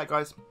 See you later,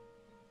 guys.